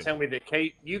you can't tell me that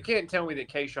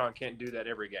Kayshon can't do that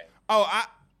every game. Oh,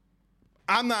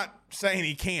 I'm not saying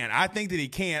he can. I think that he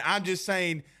can. I'm just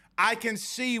saying I can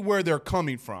see where they're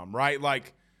coming from, right?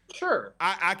 Like, sure,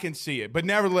 I can see it. But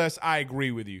nevertheless, I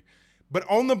agree with you. But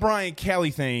on the Brian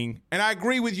Kelly thing, and I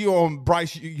agree with you on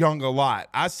Bryce Young a lot.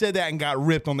 I said that and got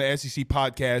ripped on the SEC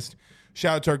podcast.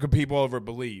 Shout out to our good people over at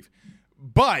Believe.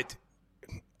 But,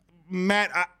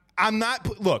 Matt, I'm not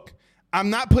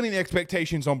putting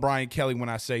expectations on Brian Kelly when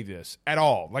I say this at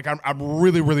all. Like, I'm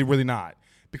really, really, really not.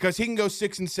 Because he can go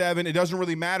 6 and 7. It doesn't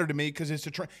really matter to me because it's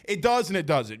it does and it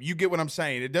doesn't. You get what I'm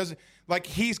saying. It doesn't. Like,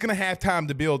 he's going to have time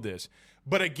to build this.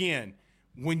 But again,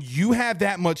 when you have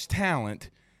that much talent,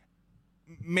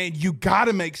 man, you got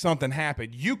to make something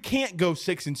happen. You can't go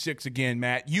 6 and 6 again,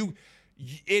 Matt.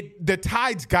 The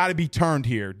tide's got to be turned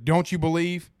here. Don't you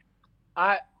believe?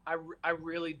 I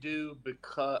really do,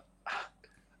 because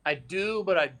I do,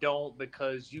 but I don't,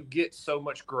 because you get so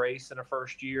much grace in a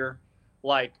first year.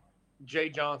 Like, Jay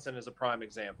Johnson is a prime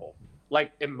example.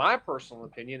 Like, in my personal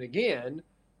opinion, again,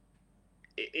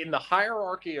 in the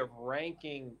hierarchy of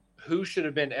ranking who should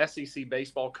have been SEC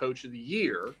baseball coach of the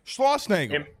year,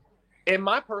 Schlossnagle. In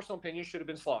my personal opinion, should have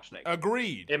been Schlossnagle.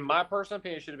 Agreed. In my personal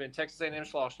opinion, should have been Texas A&M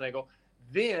Schlossnagle.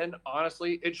 Then,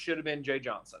 honestly, it should have been Jay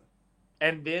Johnson.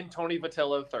 And then Tony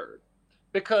Vitello third.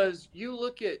 Because you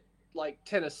look at, like,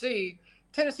 Tennessee's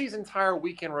entire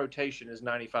weekend rotation is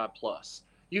 95 plus.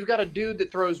 You've got a dude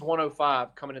that throws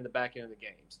 105 coming in the back end of the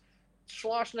games.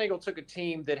 Schlossnagle took a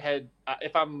team that had,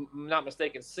 if I'm not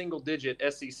mistaken, single-digit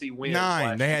SEC wins.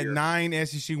 9. They had year, 9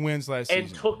 SEC wins last season.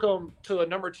 And took them to a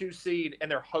number 2 seed,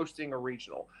 and they're hosting a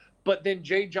regional. But then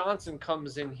Jay Johnson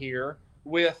comes in here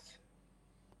with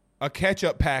a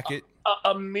catch-up packet.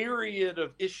 A myriad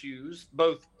of issues,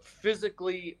 both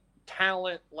physically,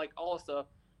 talent, like all this stuff.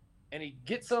 And he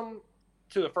gets them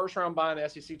to the first-round bye in the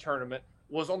SEC tournament,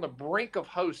 was on the brink of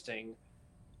hosting,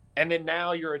 and then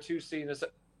now you're a 2 seed.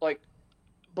 Like,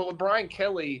 but with Brian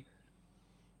Kelly,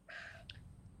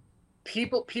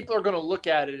 people are going to look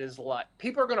at it as like,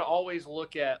 people are going to always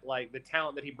look at like the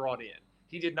talent that he brought in.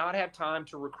 He did not have time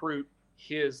to recruit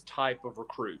his type of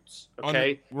recruits.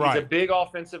 Okay, right. He's a big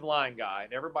offensive line guy,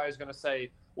 and everybody's going to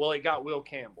say, "Well, he got Will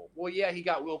Campbell." Well, yeah, he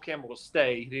got Will Campbell to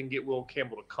stay. He didn't get Will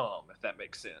Campbell to come, if that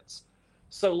makes sense.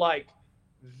 So, like,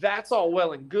 that's all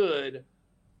well and good.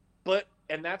 But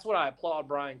And that's what I applaud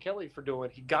Brian Kelly for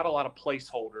doing. He got a lot of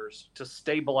placeholders to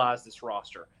stabilize this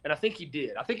roster. And I think he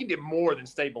did. I think he did more than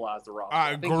stabilize the roster.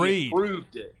 I think agree. He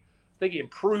improved it. I think he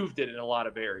improved it in a lot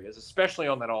of areas, especially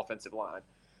on that offensive line.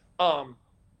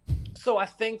 So I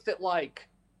think that, like,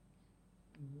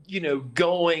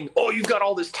 going, oh, you've got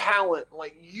all this talent,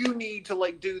 like, you need to,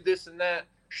 like, do this and that.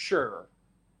 Sure.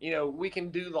 We can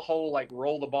do the whole, like,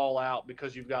 roll the ball out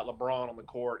because you've got LeBron on the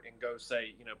court and go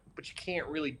say, but you can't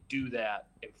really do that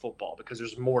in football because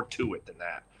there's more to it than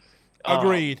that.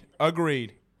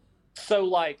 Agreed. So,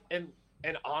 like, and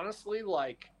honestly,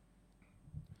 like,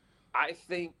 I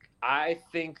think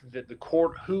that the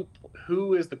court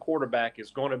who is the quarterback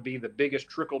is going to be the biggest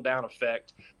trickle down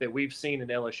effect that we've seen in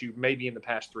LSU maybe in the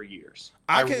past 3 years.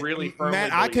 I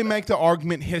can make the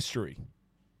argument history,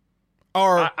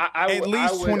 or at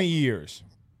least 20 years.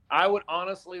 I would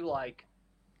honestly, like,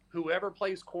 whoever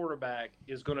plays quarterback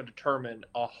is going to determine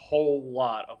a whole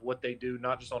lot of what they do,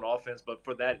 not just on offense, but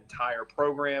for that entire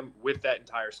program with that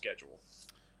entire schedule.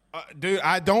 Dude,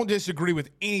 I don't disagree with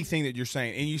anything that you're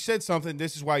saying. And you said something,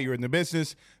 this is why you're in the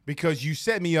business, because you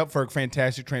set me up for a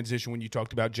fantastic transition when you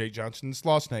talked about Jay Johnson and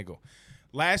Schlossnagle.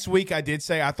 Last week I did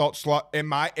say I thought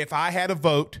if I had a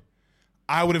vote,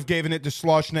 I would have given it to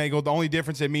Schlossnagle. The only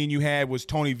difference that me and you had was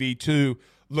Tony V2.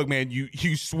 Look, man,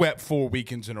 you swept 4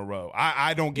 weekends in a row.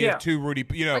 I don't give two Rudy.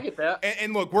 I get that.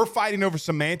 And look, we're fighting over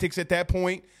semantics at that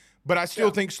point, but I still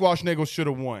think Schlossnagle should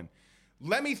have won.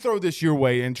 Let me throw this your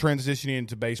way and transitioning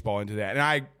into baseball into that.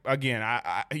 And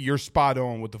you're spot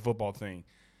on with the football thing.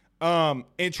 In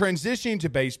transitioning to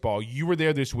baseball, you were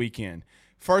there this weekend.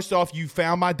 First off, you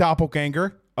found my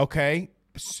doppelganger, okay?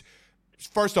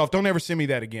 First off, don't ever send me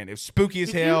that again. It was spooky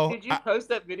as hell. Did you post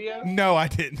that video? No, I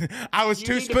didn't. I was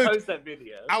too spooky. Post that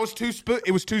video.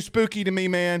 It was too spooky to me,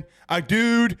 man. A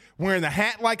dude wearing the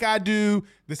hat like I do,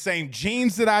 the same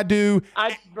jeans that I do.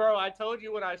 I told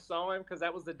you when I saw him, because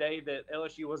that was the day that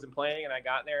LSU wasn't playing, and I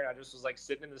got there and I just was like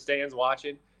sitting in the stands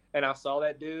watching, and I saw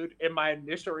that dude. And my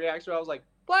initial reaction, I was like,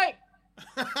 Blake.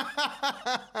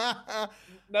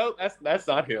 No, that's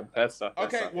not him. That's not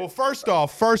well, him. first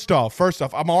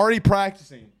off, I'm already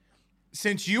practicing.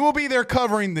 Since you will be there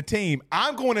covering the team,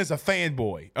 I'm going as a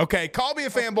fanboy. Okay, call me a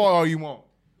fanboy all you want.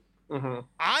 Mm-hmm.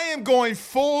 I am going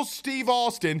full Steve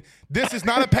Austin. This is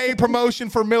not a paid promotion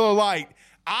for Miller Lite.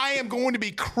 I am going to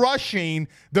be crushing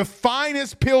the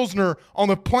finest Pilsner on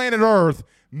the planet Earth,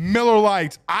 Miller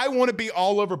Lites. I want to be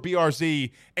all over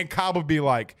BRZ, and Cobb would be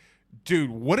like,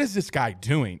 dude, what is this guy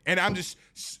doing? And I'm just,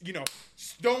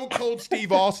 stone cold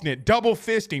Steve Austin it, double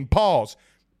fisting, pause.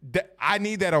 I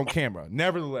need that on camera.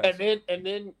 Nevertheless. And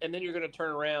then you're going to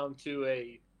turn around to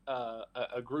a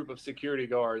group of security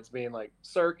guards being like,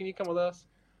 "Sir, can you come with us?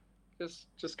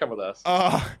 Just come with us."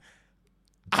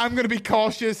 I'm going to be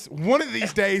cautious. One of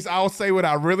these days, I'll say what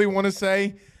I really want to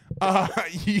say.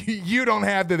 You don't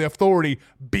have the authority,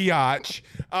 biatch.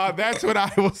 That's what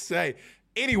I will say.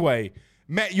 Anyway,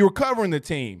 Matt, you were covering the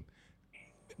team.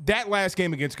 That last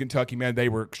game against Kentucky, man, they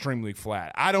were extremely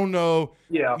flat. I don't know.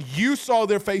 Yeah. You saw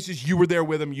their faces. You were there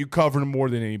with them. You covered them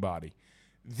more than anybody.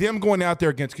 Them going out there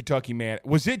against Kentucky, man,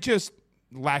 was it just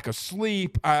lack of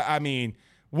sleep? I mean,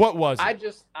 what was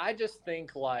it? I just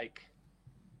think, like,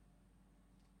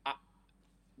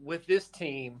 with this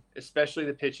team, especially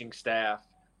the pitching staff,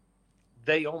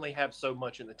 they only have so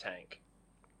much in the tank.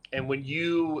 And when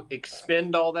you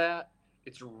expend all that,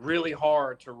 it's really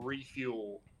hard to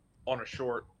refuel on a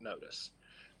short notice.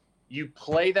 You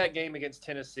play that game against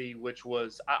Tennessee, which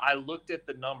was, I looked at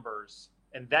the numbers,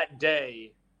 and that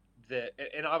day,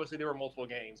 and obviously there were multiple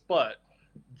games, but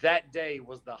that day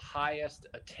was the highest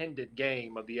attended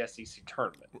game of the SEC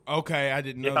tournament. Okay, I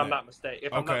didn't know If I'm not mistaken.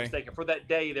 For that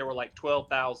day, there were like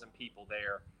 12,000 people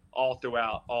there all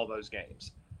throughout all those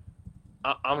games.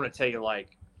 I'm going to tell you,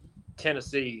 like,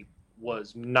 Tennessee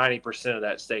was 90% of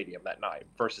that stadium that night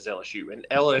versus LSU. And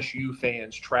LSU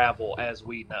fans travel, as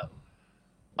we know.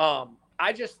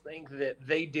 I just think that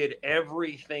they did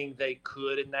everything they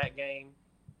could in that game,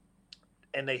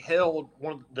 and they held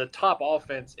one of the top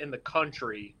offense in the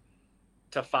country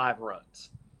to 5 runs.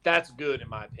 That's good, in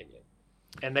my opinion.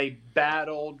 And they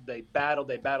battled.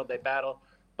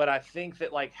 But I think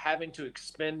that, like, having to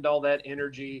expend all that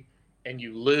energy and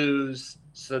you lose,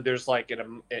 so there's like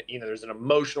there's an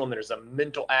emotional and there's a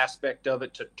mental aspect of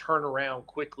it to turn around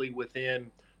quickly within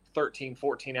 13,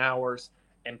 14 hours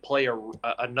and play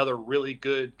another really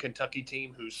good Kentucky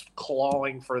team who's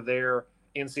clawing for their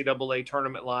NCAA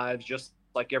tournament lives, just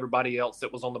like everybody else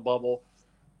that was on the bubble.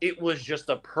 It was just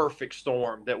a perfect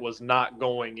storm that was not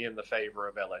going in the favor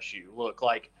of LSU. Look,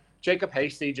 like, Jacob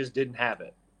Hasty just didn't have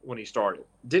it. when he started.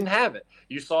 Didn't have it.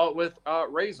 You saw it with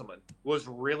Razelman. Was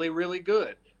really, really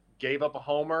good. Gave up a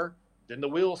homer. Then the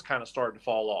wheels kind of started to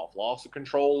fall off. Lost the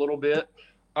control a little bit.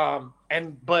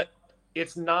 But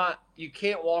it's not, you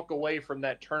can't walk away from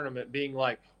that tournament being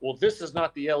like, well, this is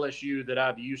not the LSU that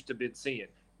I've used to been seeing.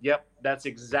 Yep, that's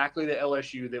exactly the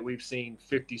LSU that we've seen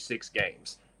 56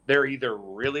 games. They're either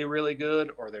really, really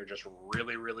good or they're just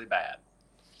really, really bad.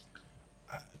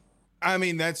 I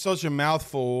mean, that's such a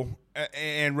mouthful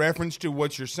in reference to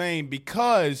what you're saying,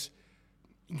 because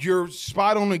you're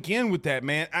spot on again with that,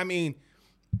 man. I mean,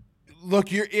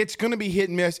 look, it's going to be hit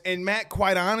and miss. And Matt,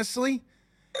 quite honestly,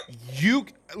 you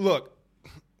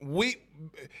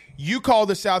call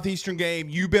the Southeastern game.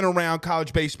 You've been around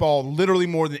college baseball literally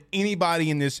more than anybody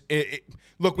in this.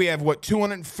 Look, we have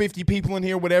 250 people in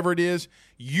here, whatever it is.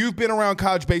 You've been around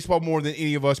college baseball more than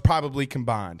any of us probably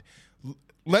combined.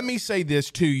 Let me say this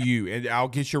to you, and I'll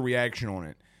get your reaction on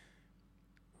it.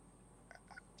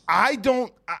 I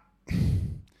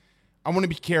want to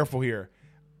be careful here.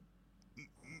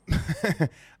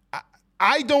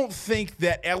 I don't think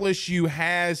that LSU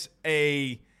has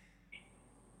I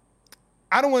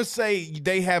don't want to say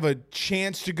they have a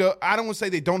chance to go. I don't want to say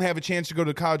they don't have a chance to go to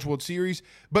the College World Series.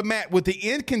 But, Matt, with the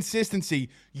inconsistency,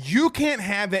 you can't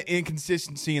have that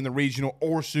inconsistency in the regional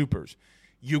or supers.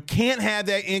 You can't have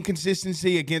that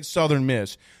inconsistency against Southern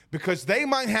Miss because they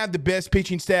might have the best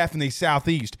pitching staff in the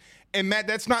Southeast. And, Matt,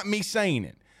 that's not me saying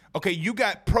it. Okay, you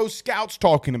got pro scouts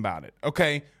talking about it.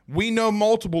 Okay, we know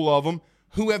multiple of them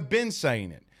who have been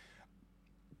saying it.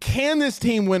 Can this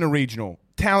team win a regional?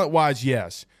 Talent-wise,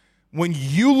 yes. When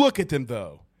you look at them,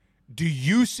 though, do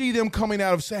you see them coming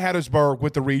out of Hattiesburg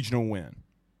with the regional win?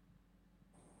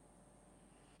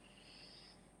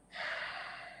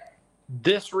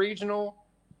 This regional,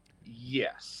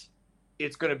 yes.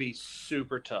 It's going to be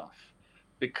super tough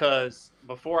because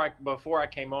before I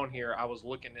came on here, I was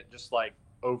looking at just like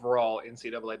overall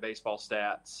NCAA baseball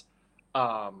stats.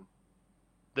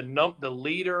 The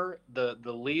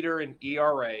leader in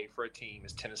ERA for a team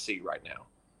is Tennessee right now,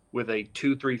 with a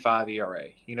 2.35 ERA.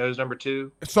 You know who's number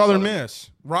 2? Southern Miss.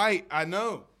 Right, I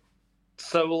know.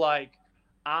 So, like,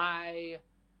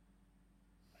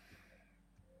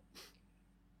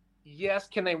 yes,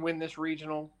 can they win this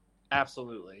regional?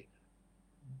 Absolutely.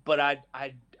 But I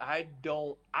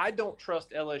don't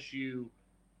trust LSU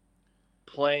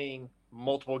playing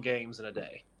multiple games in a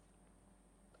day.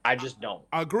 I just don't.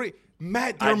 I agree.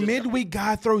 Matt, their midweek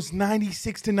guy throws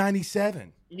 96 to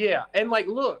 97. Yeah, and like,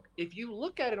 look, if you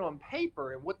look at it on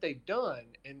paper and what they've done,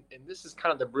 and this is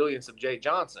kind of the brilliance of Jay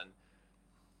Johnson,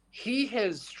 he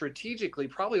has strategically,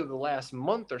 probably over the last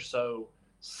month or so,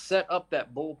 set up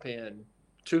that bullpen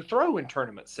to throw in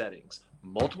tournament settings,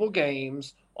 multiple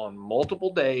games on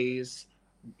multiple days,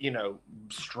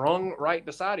 strung right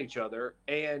beside each other.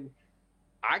 And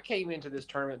I came into this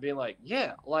tournament being like,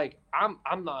 yeah, like I'm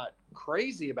not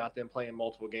crazy about them playing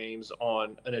multiple games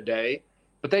in a day,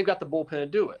 but they've got the bullpen to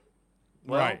do it.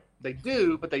 Well, right. They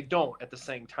do, but they don't at the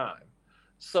same time.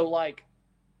 So, like,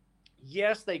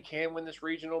 yes, they can win this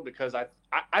regional because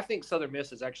I think Southern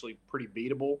Miss is actually pretty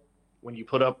beatable when you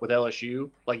put up with LSU.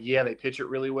 Like, yeah, they pitch it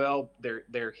really well.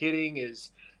 Their hitting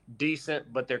is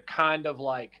decent, but they're kind of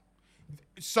like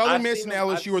Southern Miss and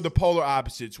LSU are the polar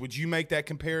opposites. Would you make that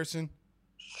comparison?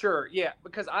 Sure, yeah,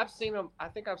 because I've seen them. I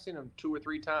think I've seen them 2 or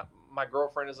 3 times. My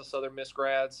girlfriend is a Southern Miss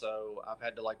grad, so I've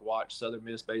had to like watch Southern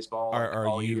Miss baseball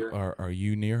all year. Are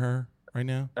you near her right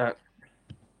now?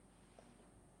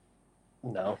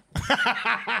 No.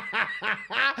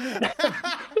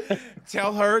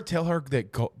 Tell her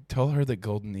that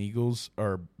Golden Eagles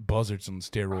are buzzards on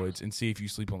steroids, and see if you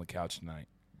sleep on the couch tonight.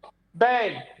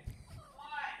 Babe.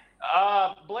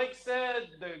 Blake said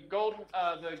the Golden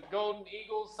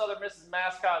Eagles, Southern Miss's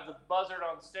mascot, is a buzzard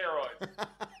on steroids.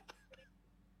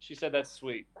 She said that's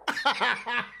sweet.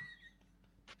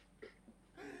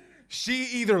 She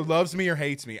either loves me or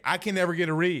hates me. I can never get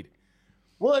a read.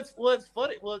 Well, it's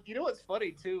funny. Well, you know what's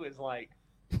funny too is like,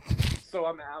 so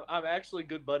I'm actually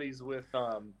good buddies with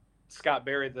Scott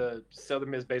Berry, the Southern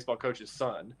Miss baseball coach's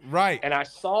son. Right. And I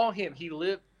saw him.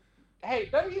 Hey,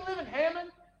 doesn't he live in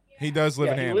Hammond? He does live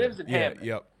in Hammond. He lives in Hammond.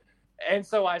 Yep. And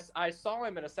so I saw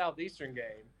him in a Southeastern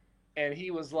game, and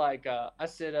he was like, I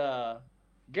said,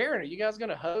 Garrett, are you guys going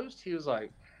to host? He was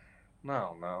like,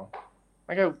 no.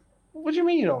 I go, what do you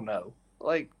mean you don't know?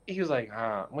 Like, he was like,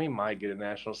 we might get a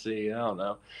national seed. I don't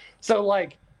know. So,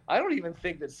 like, I don't even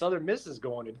think that Southern Miss is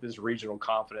going into this regional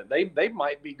confident. They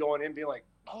might be going in being like,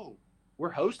 oh, we're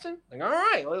hosting? Like, all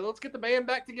right, let's get the band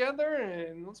back together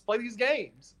and let's play these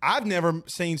games. I've never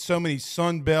seen so many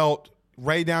Sun Belt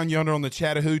Ray down yonder on the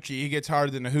Chattahoochee, he gets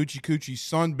harder than the Hoochie Coochie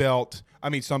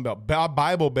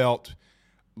Bible Belt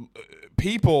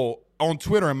people on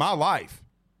Twitter in my life.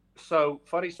 So,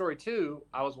 funny story too.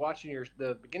 I was watching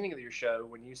the beginning of your show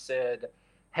when you said,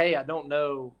 "Hey, I don't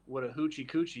know what a Hoochie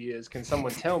Coochie is. Can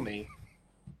someone tell me?"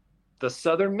 The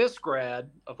Southern Miss grad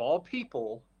of all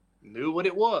people knew what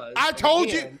it was. I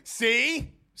told you. See.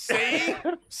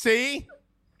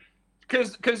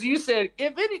 Because you said,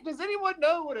 does anyone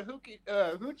know what a Hoochie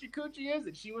Coochie is?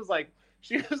 And she was like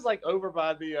over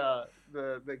by the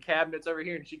cabinets over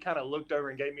here, and she kind of looked over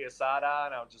and gave me a side eye,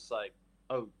 and I was just like,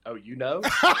 oh, you know?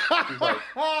 She's like,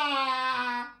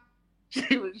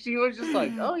 she was just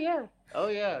like, oh yeah.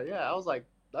 I was like,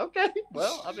 okay,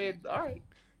 well, I mean, all right.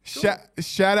 Cool.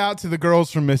 Shout out to the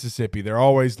girls from Mississippi. They're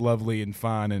always lovely and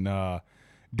fun and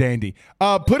dandy.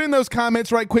 Put in those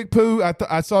comments right quick, Pooh.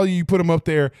 I saw you put them up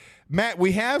there. Matt,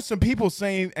 we have some people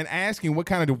saying and asking what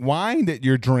kind of wine that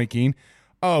you're drinking.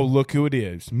 Oh, look who it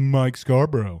is. Mike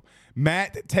Scarborough.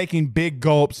 Matt taking big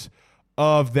gulps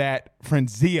of that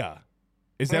Franzia.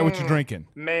 Is that what you're drinking?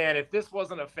 Man, if this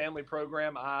wasn't a family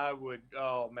program, I would.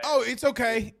 Oh, man. Oh, it's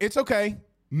okay. It's okay.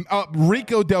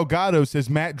 Rico Delgado says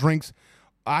Matt drinks.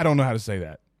 I don't know how to say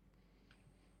that.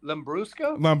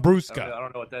 Lambrusco? Lambrusco. I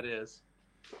don't know what that is.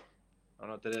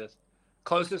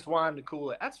 Closest wine to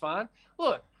Kool-Aid. That's fine.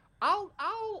 Look, I'll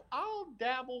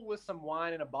dabble with some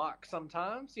wine in a box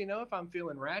sometimes, if I'm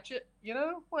feeling ratchet,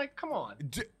 like, come on.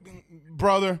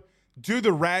 Brother, do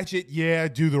the ratchet. Yeah,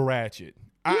 do the ratchet.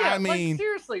 Yeah, I mean, like,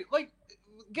 seriously, like,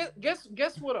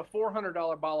 guess what a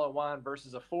 $400 bottle of wine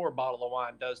versus a $4 bottle of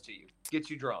wine does to you? Gets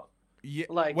you drunk. Yeah.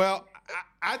 Like, well,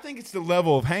 I think it's the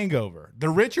level of hangover. The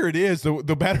richer it is,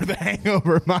 the better the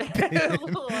hangover, in my opinion.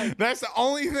 That's the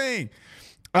only thing.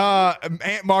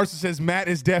 Aunt Marcia says Matt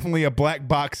is definitely a black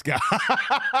box guy.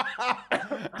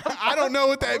 I don't know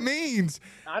what that means.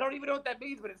 I don't even know what that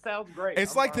means, but it sounds great.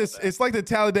 It's like this. It's like the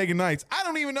Talladega Nights. I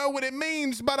don't even know what it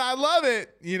means, but I love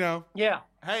it. Yeah.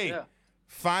 Hey, yeah.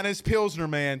 Finest Pilsner,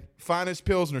 man. Finest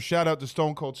Pilsner. Shout out to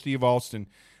Stone Cold Steve Austin.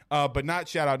 But not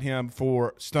shout out him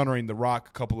for stunnering The Rock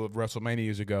a couple of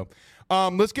WrestleManias ago.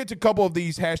 Let's get to a couple of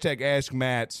these hashtag Ask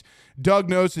Matts. Doug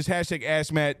knows his hashtag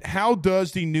Ask Matt. How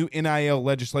does the new NIL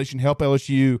legislation help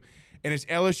LSU? And is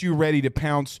LSU ready to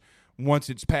pounce once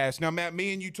it's passed? Now, Matt,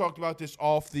 me and you talked about this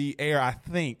off the air, I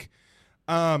think.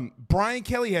 Brian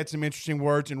Kelly had some interesting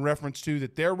words in reference to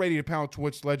that they're ready to pounce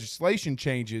once legislation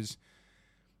changes.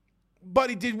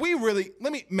 Buddy, did we really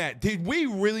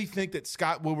think that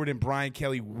Scott Woodward and Brian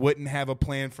Kelly wouldn't have a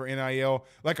plan for NIL?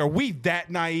 Like, are we that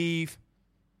naive?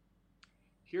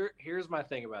 Here's my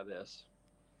thing about this.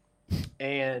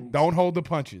 And don't hold the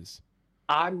punches.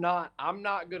 I'm not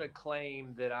going to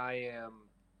claim that I am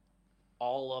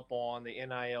all up on the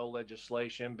NIL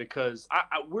legislation because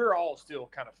we're all still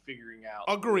kind of figuring out.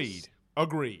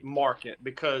 Agreed. Market,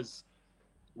 because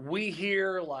we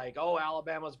hear like, oh,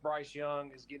 Alabama's Bryce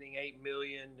Young is getting $8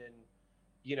 million, and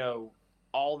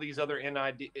all these other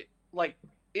NIL.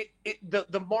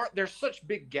 There's such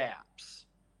big gaps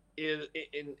in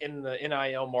the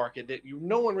NIL market that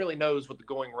no one really knows what the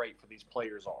going rate for these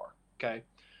players are. Okay,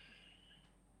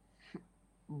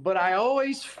 but I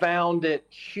always found it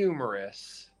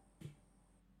humorous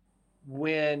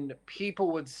when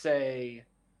people would say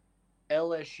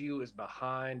LSU is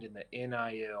behind in the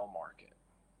NIL market.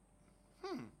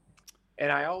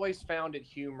 And I always found it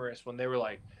humorous when they were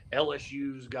like,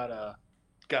 LSU's gotta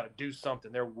do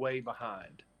something. They're way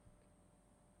behind.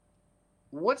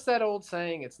 What's that old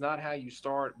saying? It's not how you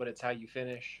start, but it's how you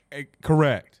finish.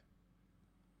 Correct.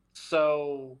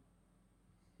 So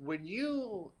when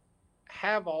you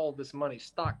have all this money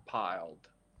stockpiled,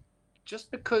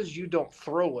 just because you don't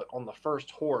throw it on the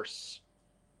first horse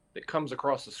that comes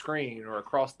across the screen or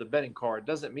across the betting card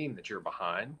doesn't mean that you're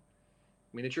behind.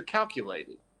 I mean that you're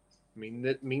calculated. I mean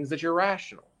that means that you're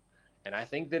rational. And I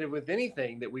think that with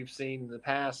anything that we've seen in the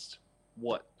past,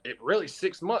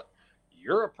 6 months,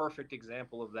 you're a perfect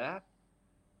example of that.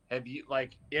 Have you,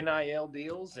 like, NIL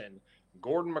deals and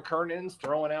Gordon McKernan's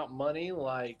throwing out money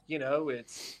like,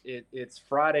 it's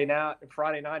Friday night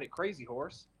at Crazy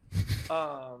Horse.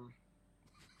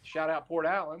 Shout out Port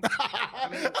Allen. I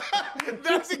mean,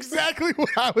 that's exactly what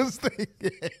I was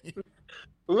thinking.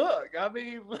 Look, I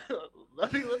mean,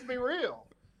 let's be real.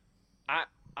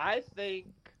 I think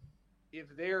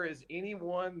if there is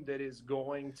anyone that is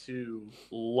going to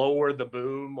lower the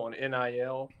boom on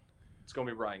NIL, it's going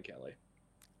to be Brian Kelly.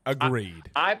 Agreed.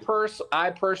 I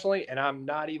personally, and I'm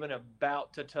not even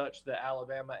about to touch the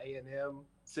Alabama A&M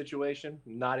situation,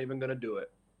 not even going to do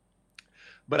it.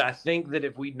 But I think that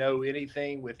if we know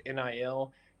anything with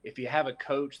NIL, if you have a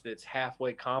coach that's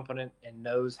halfway competent and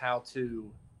knows how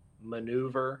to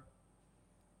maneuver,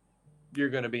 you're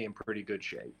going to be in pretty good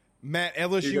shape. Matt,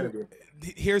 LSU,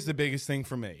 here's the biggest thing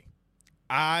for me.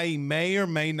 I may or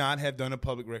may not have done a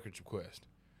public records request.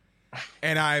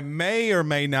 And I may or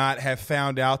may not have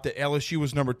found out that LSU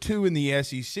was number 2 in the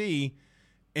SEC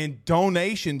in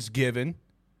donations given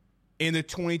in the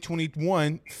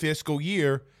 2021 fiscal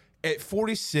year at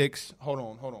 46. Hold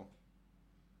on.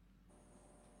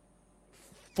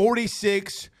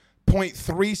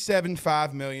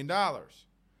 $46.375 million.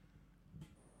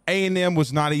 A&M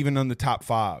was not even on the top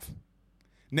 5.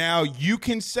 Now, you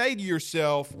can say to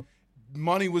yourself,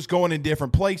 money was going in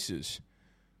different places.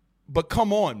 But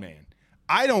come on, man.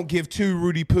 I don't give two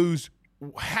Rudy Poos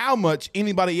how much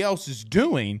anybody else is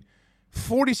doing.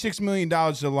 $46 million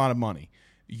is a lot of money.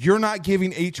 You're not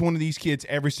giving each one of these kids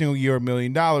every single year $1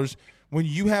 million when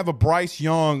you have a Bryce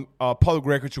Young public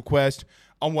records request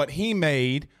on what he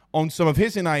made on some of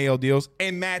his NIL deals,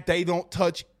 and Matt, they don't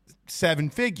touch 7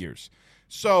 figures.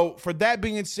 So for that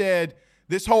being said,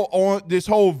 this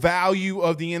whole value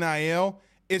of the NIL,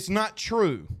 it's not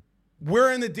true.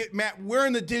 We're in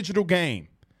the digital game,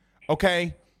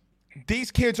 okay?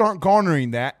 These kids aren't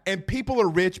garnering that, and people are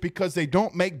rich because they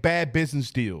don't make bad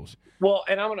business deals. Well,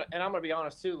 and I'm gonna be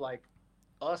honest too. Like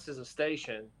us as a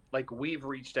station, like we've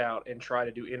reached out and tried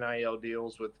to do NIL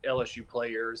deals with LSU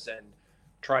players and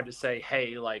tried to say,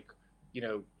 hey, like, you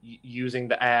know, using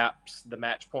the apps, the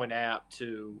Matchpoint app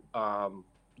to,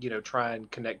 you know, try and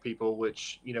connect people,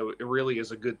 which, you know, it really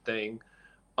is a good thing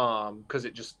because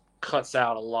it just cuts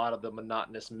out a lot of the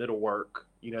monotonous middle work,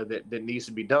 you know, that needs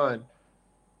to be done.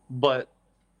 But,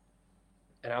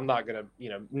 and I'm not going to, you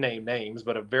know, name names,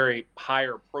 but a very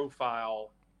higher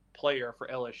profile player for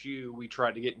LSU we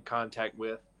tried to get in contact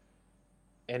with.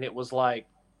 And it was like,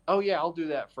 oh yeah, I'll do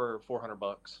that for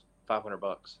 $400,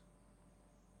 $500.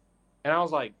 And I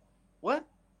was like, what?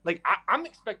 Like, I'm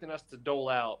expecting us to dole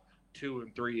out 2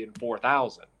 and 3 and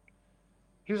 4,000.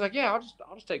 He was like, yeah, I'll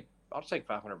just take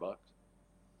 $500.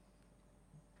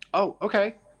 Oh,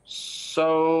 okay.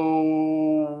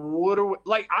 So what are we,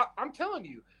 like? I'm telling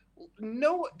you,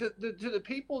 no, to the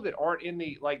people that aren't in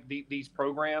these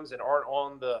programs and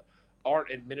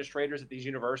aren't administrators at these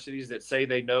universities that say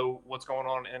they know what's going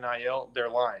on in NIL, they're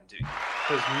lying to you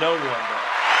because no one does.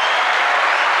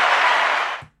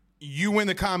 You win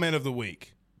the comment of the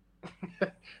week.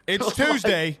 It's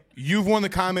Tuesday. You've won the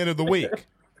comment of the week.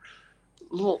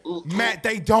 Matt,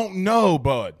 they don't know,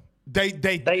 bud. They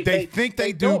think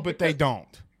they do, but they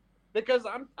don't. Because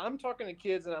I'm talking to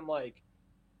kids and I'm like,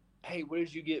 hey, what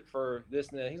did you get for this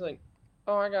and that? He's like,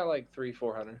 oh, I got like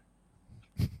 $300-400.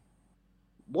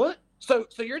 What? So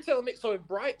you're telling me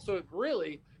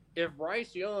if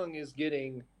Bryce Young is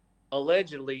getting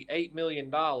allegedly $8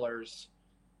 million,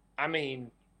 I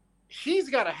mean, he's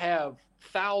got to have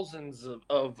thousands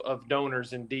of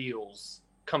donors and deals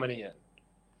coming in.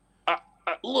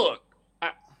 Look,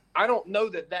 I don't know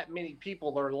that many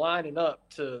people are lining up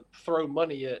to throw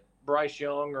money at Bryce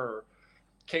Young or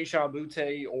Kayshon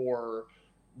Boutte or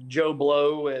Joe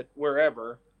Blow at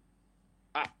wherever.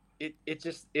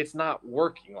 It's not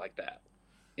working like that.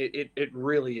 It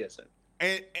really isn't.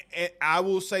 And I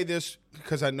will say this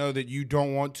because I know that you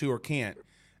don't want to or can't.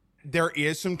 There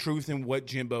is some truth in what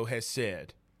Jimbo has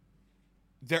said.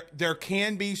 There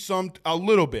can be a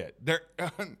little bit.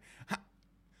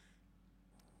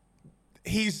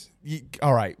 He's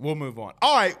all right. We'll move on.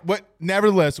 All right, but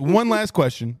nevertheless, one last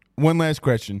question.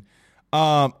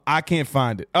 I can't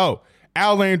find it. Oh,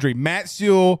 Al Landry. Matt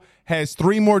Seal has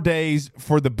 3 more days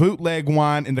for the bootleg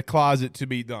wine in the closet to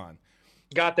be done.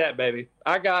 Got that, baby.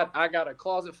 I got a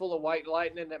closet full of White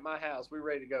Lightning at my house. We're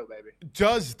ready to go, baby.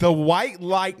 Does the White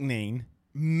Lightning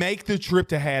make the trip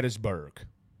to Hattiesburg?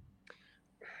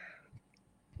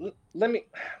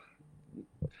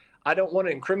 I don't want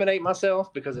to incriminate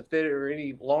myself because if there were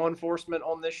any law enforcement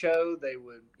on this show, they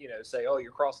would, you know, say, oh,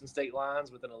 you're crossing state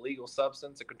lines with an illegal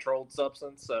substance, a controlled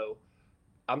substance. So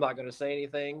I'm not going to say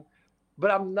anything,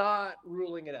 but I'm not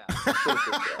ruling it out.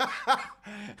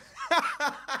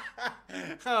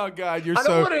 Oh God, I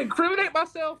don't want to incriminate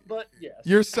myself, but yes.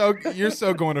 You're so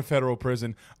going to federal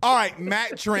prison. All right,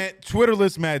 Matt Trent,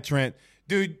 Twitterless Matt Trent.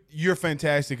 Dude, you're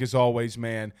fantastic as always,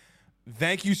 man.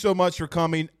 Thank you so much for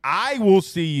coming. I will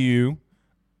see you.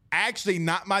 Actually,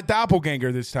 not my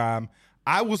doppelganger this time.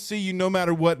 I will see you no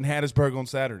matter what in Hattiesburg on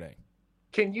Saturday.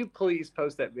 Can you please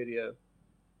post that video?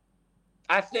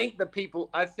 I think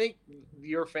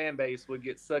your fan base would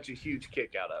get such a huge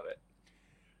kick out of it.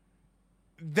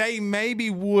 They maybe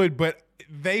would, but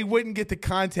they wouldn't get the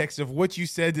context of what you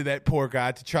said to that poor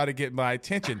guy to try to get my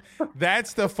attention.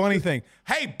 That's the funny thing.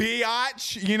 Hey,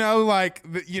 biatch,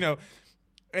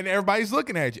 and everybody's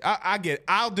looking at you. I get it.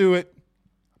 I'll do it.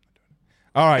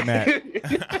 All right, Matt.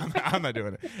 I'm not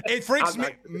doing it. It freaks me,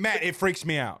 Matt. It freaks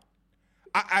me out.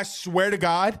 I swear to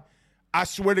God, I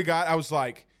was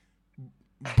like,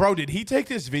 bro, did he take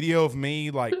this video of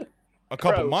me like a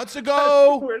couple months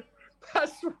ago? I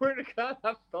swear to God,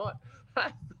 I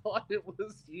thought it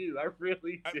was you. I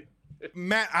really did.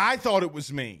 Matt, I thought it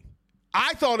was me.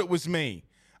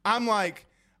 I'm like,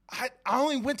 I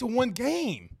only went to one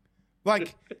game.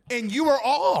 Like, and you were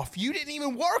off. You didn't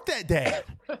even work that day.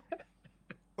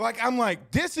 Like, I'm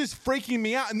like, this is freaking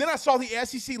me out. And then I saw the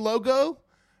SEC logo,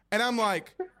 and I'm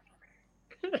like,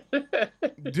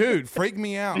 dude, freak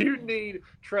me out.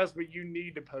 Trust me, you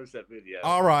need to post that video.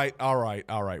 All right.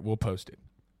 We'll post it.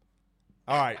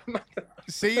 All right.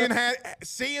 See you in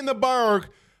the Berg.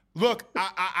 Look,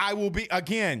 I will be,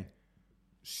 again,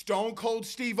 Stone Cold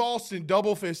Steve Austin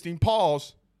double fisting.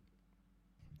 Pause.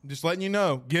 Just letting you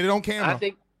know. Get it on camera.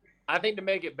 I think to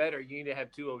make it better, you need to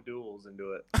have 2 duels and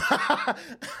do it.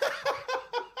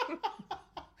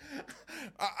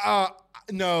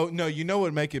 No. You know what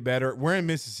would make it better? We're in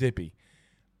Mississippi.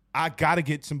 I got to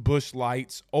get some Busch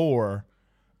Lights, or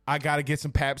I got to get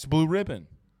some Pabst Blue Ribbon.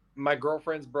 My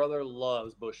girlfriend's brother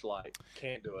loves Busch Light.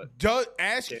 Can't do it.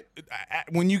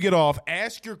 When you get off,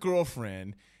 ask your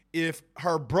girlfriend if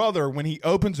her brother, when he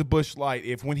opens a Busch Light,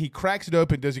 if when he cracks it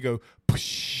open, does he go,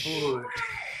 push?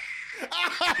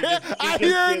 I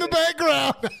hear in the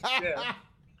background.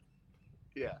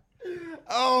 Yeah.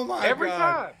 Oh, my God. Every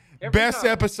time. Best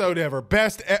episode ever.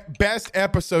 Best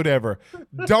episode ever.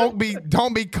 Don't be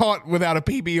caught without a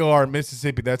PBR in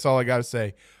Mississippi. That's all I got to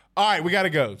say. All right, we got to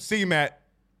go. See you, Matt.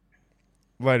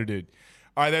 Later, dude.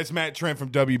 All right, that's Matt Trent from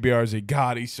WBRZ.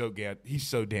 God, he's so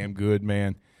damn good,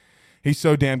 man. He's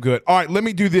so damn good. All right, let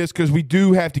me do this because we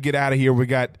do have to get out of here. We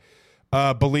got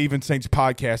Believe in Saints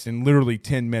podcast in literally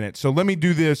 10 minutes. So let me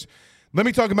do this. Let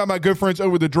me talk about my good friends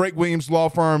over the Drake Williams Law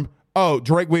Firm. Oh,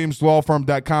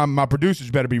 DrakeWilliamsLawFirm.com. My producers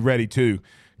better be ready, too,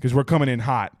 because we're coming in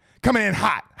hot.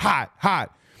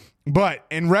 Hot. But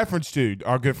in reference to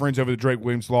our good friends over the Drake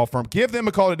Williams Law Firm, give them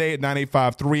a call today at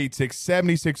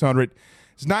 985-386-7600.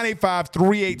 It's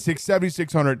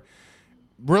 985-386-7600.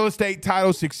 Real estate,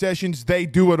 title, successions, they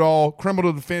do it all.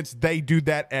 Criminal defense, they do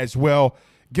that as well.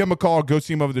 Give them a call. Go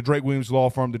see them over the Drake Williams Law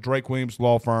Firm, the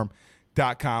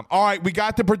DrakeWilliamsLawFirm.com. All right, we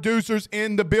got the producers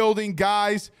in the building,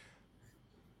 guys.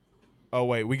 Oh,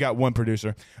 wait, we got one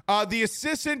producer. The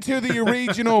assistant to the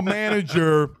regional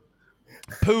manager,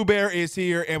 Pooh Bear, is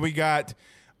here, and we got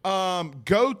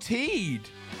goateed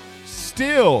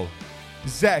still,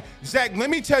 Zach. Zach, let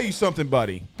me tell you something,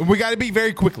 buddy. We got to be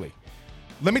very quickly.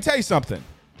 Let me tell you something.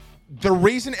 The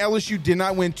reason LSU did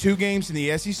not win 2 games in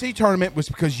the SEC tournament was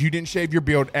because you didn't shave your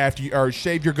beard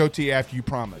shave your goatee after you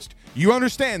promised. You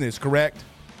understand this, correct?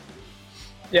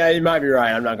 Yeah, you might be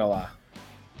right. I'm not going to lie.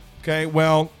 Okay,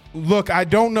 well, look, I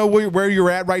don't know where you're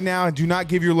at right now, and do not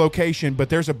give your location, but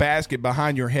there's a basket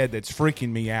behind your head that's freaking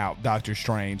me out, Dr.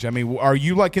 Strange. I mean, are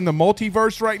you like in the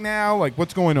multiverse right now? Like,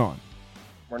 what's going on?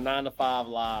 We're 9 to 5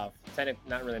 live.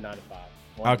 Not really 9 to 5.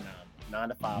 1 to 9. 9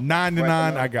 to 5. 9 to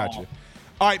 9. I got you.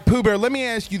 All right, Pooh Bear, let me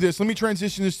ask you this. Let me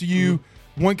transition this to you.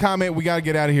 One comment. We got to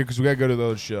get out of here because we got to go to the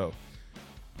other show.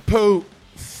 Pooh,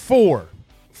 4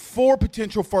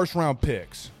 potential first-round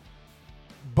picks.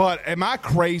 But am I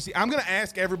crazy? I'm going to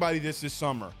ask everybody this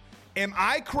summer. Am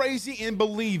I crazy in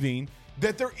believing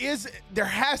that there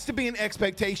has to be an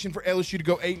expectation for LSU to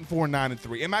go 8-4,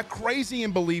 9-3? Am I crazy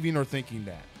in believing or thinking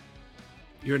that?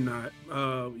 You're not.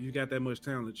 You got that much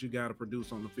talent that you got to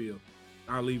produce on the field.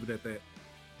 I'll leave it at that.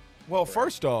 Well,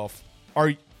 first off,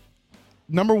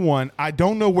 number one, I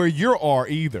don't know where you are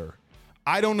either.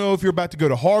 I don't know if you're about to go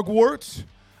to Hogwarts.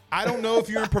 I don't know if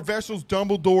you're in Professor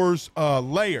Dumbledore's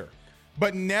lair.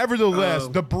 But nevertheless,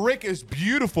 the brick is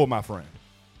beautiful, my friend.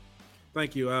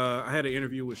 Thank you. I had an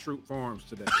interview with Shroot Farms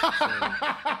today.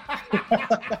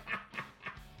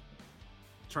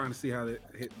 Trying to see how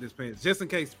this pans. Just in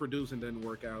case producing doesn't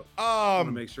work out. I want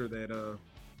to make sure that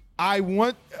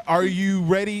are you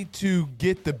ready to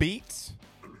get the beats?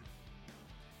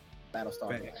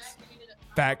 Battlestar.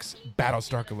 Facts.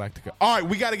 Battlestar Galactica. All right,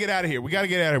 we got to get out of here. We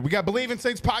got Believe in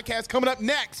Saints podcast coming up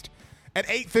next at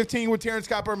 8:15 with Terrence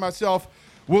Copper and myself.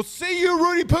 We'll see you,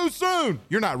 Rudy Poo, soon.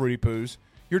 You're not Rudy Poos.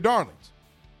 You're darlings.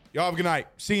 Y'all have a good night.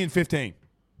 See you in 15.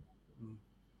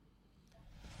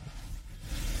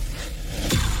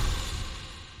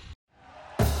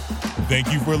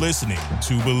 Thank you for listening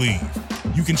to Believe.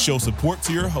 You can show support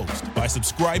to your host by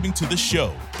subscribing to the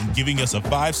show and giving us a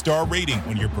 5-star rating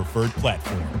on your preferred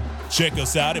platform. Check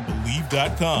us out at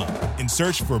Believe.com and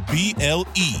search for BLEAV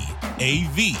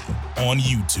on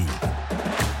YouTube.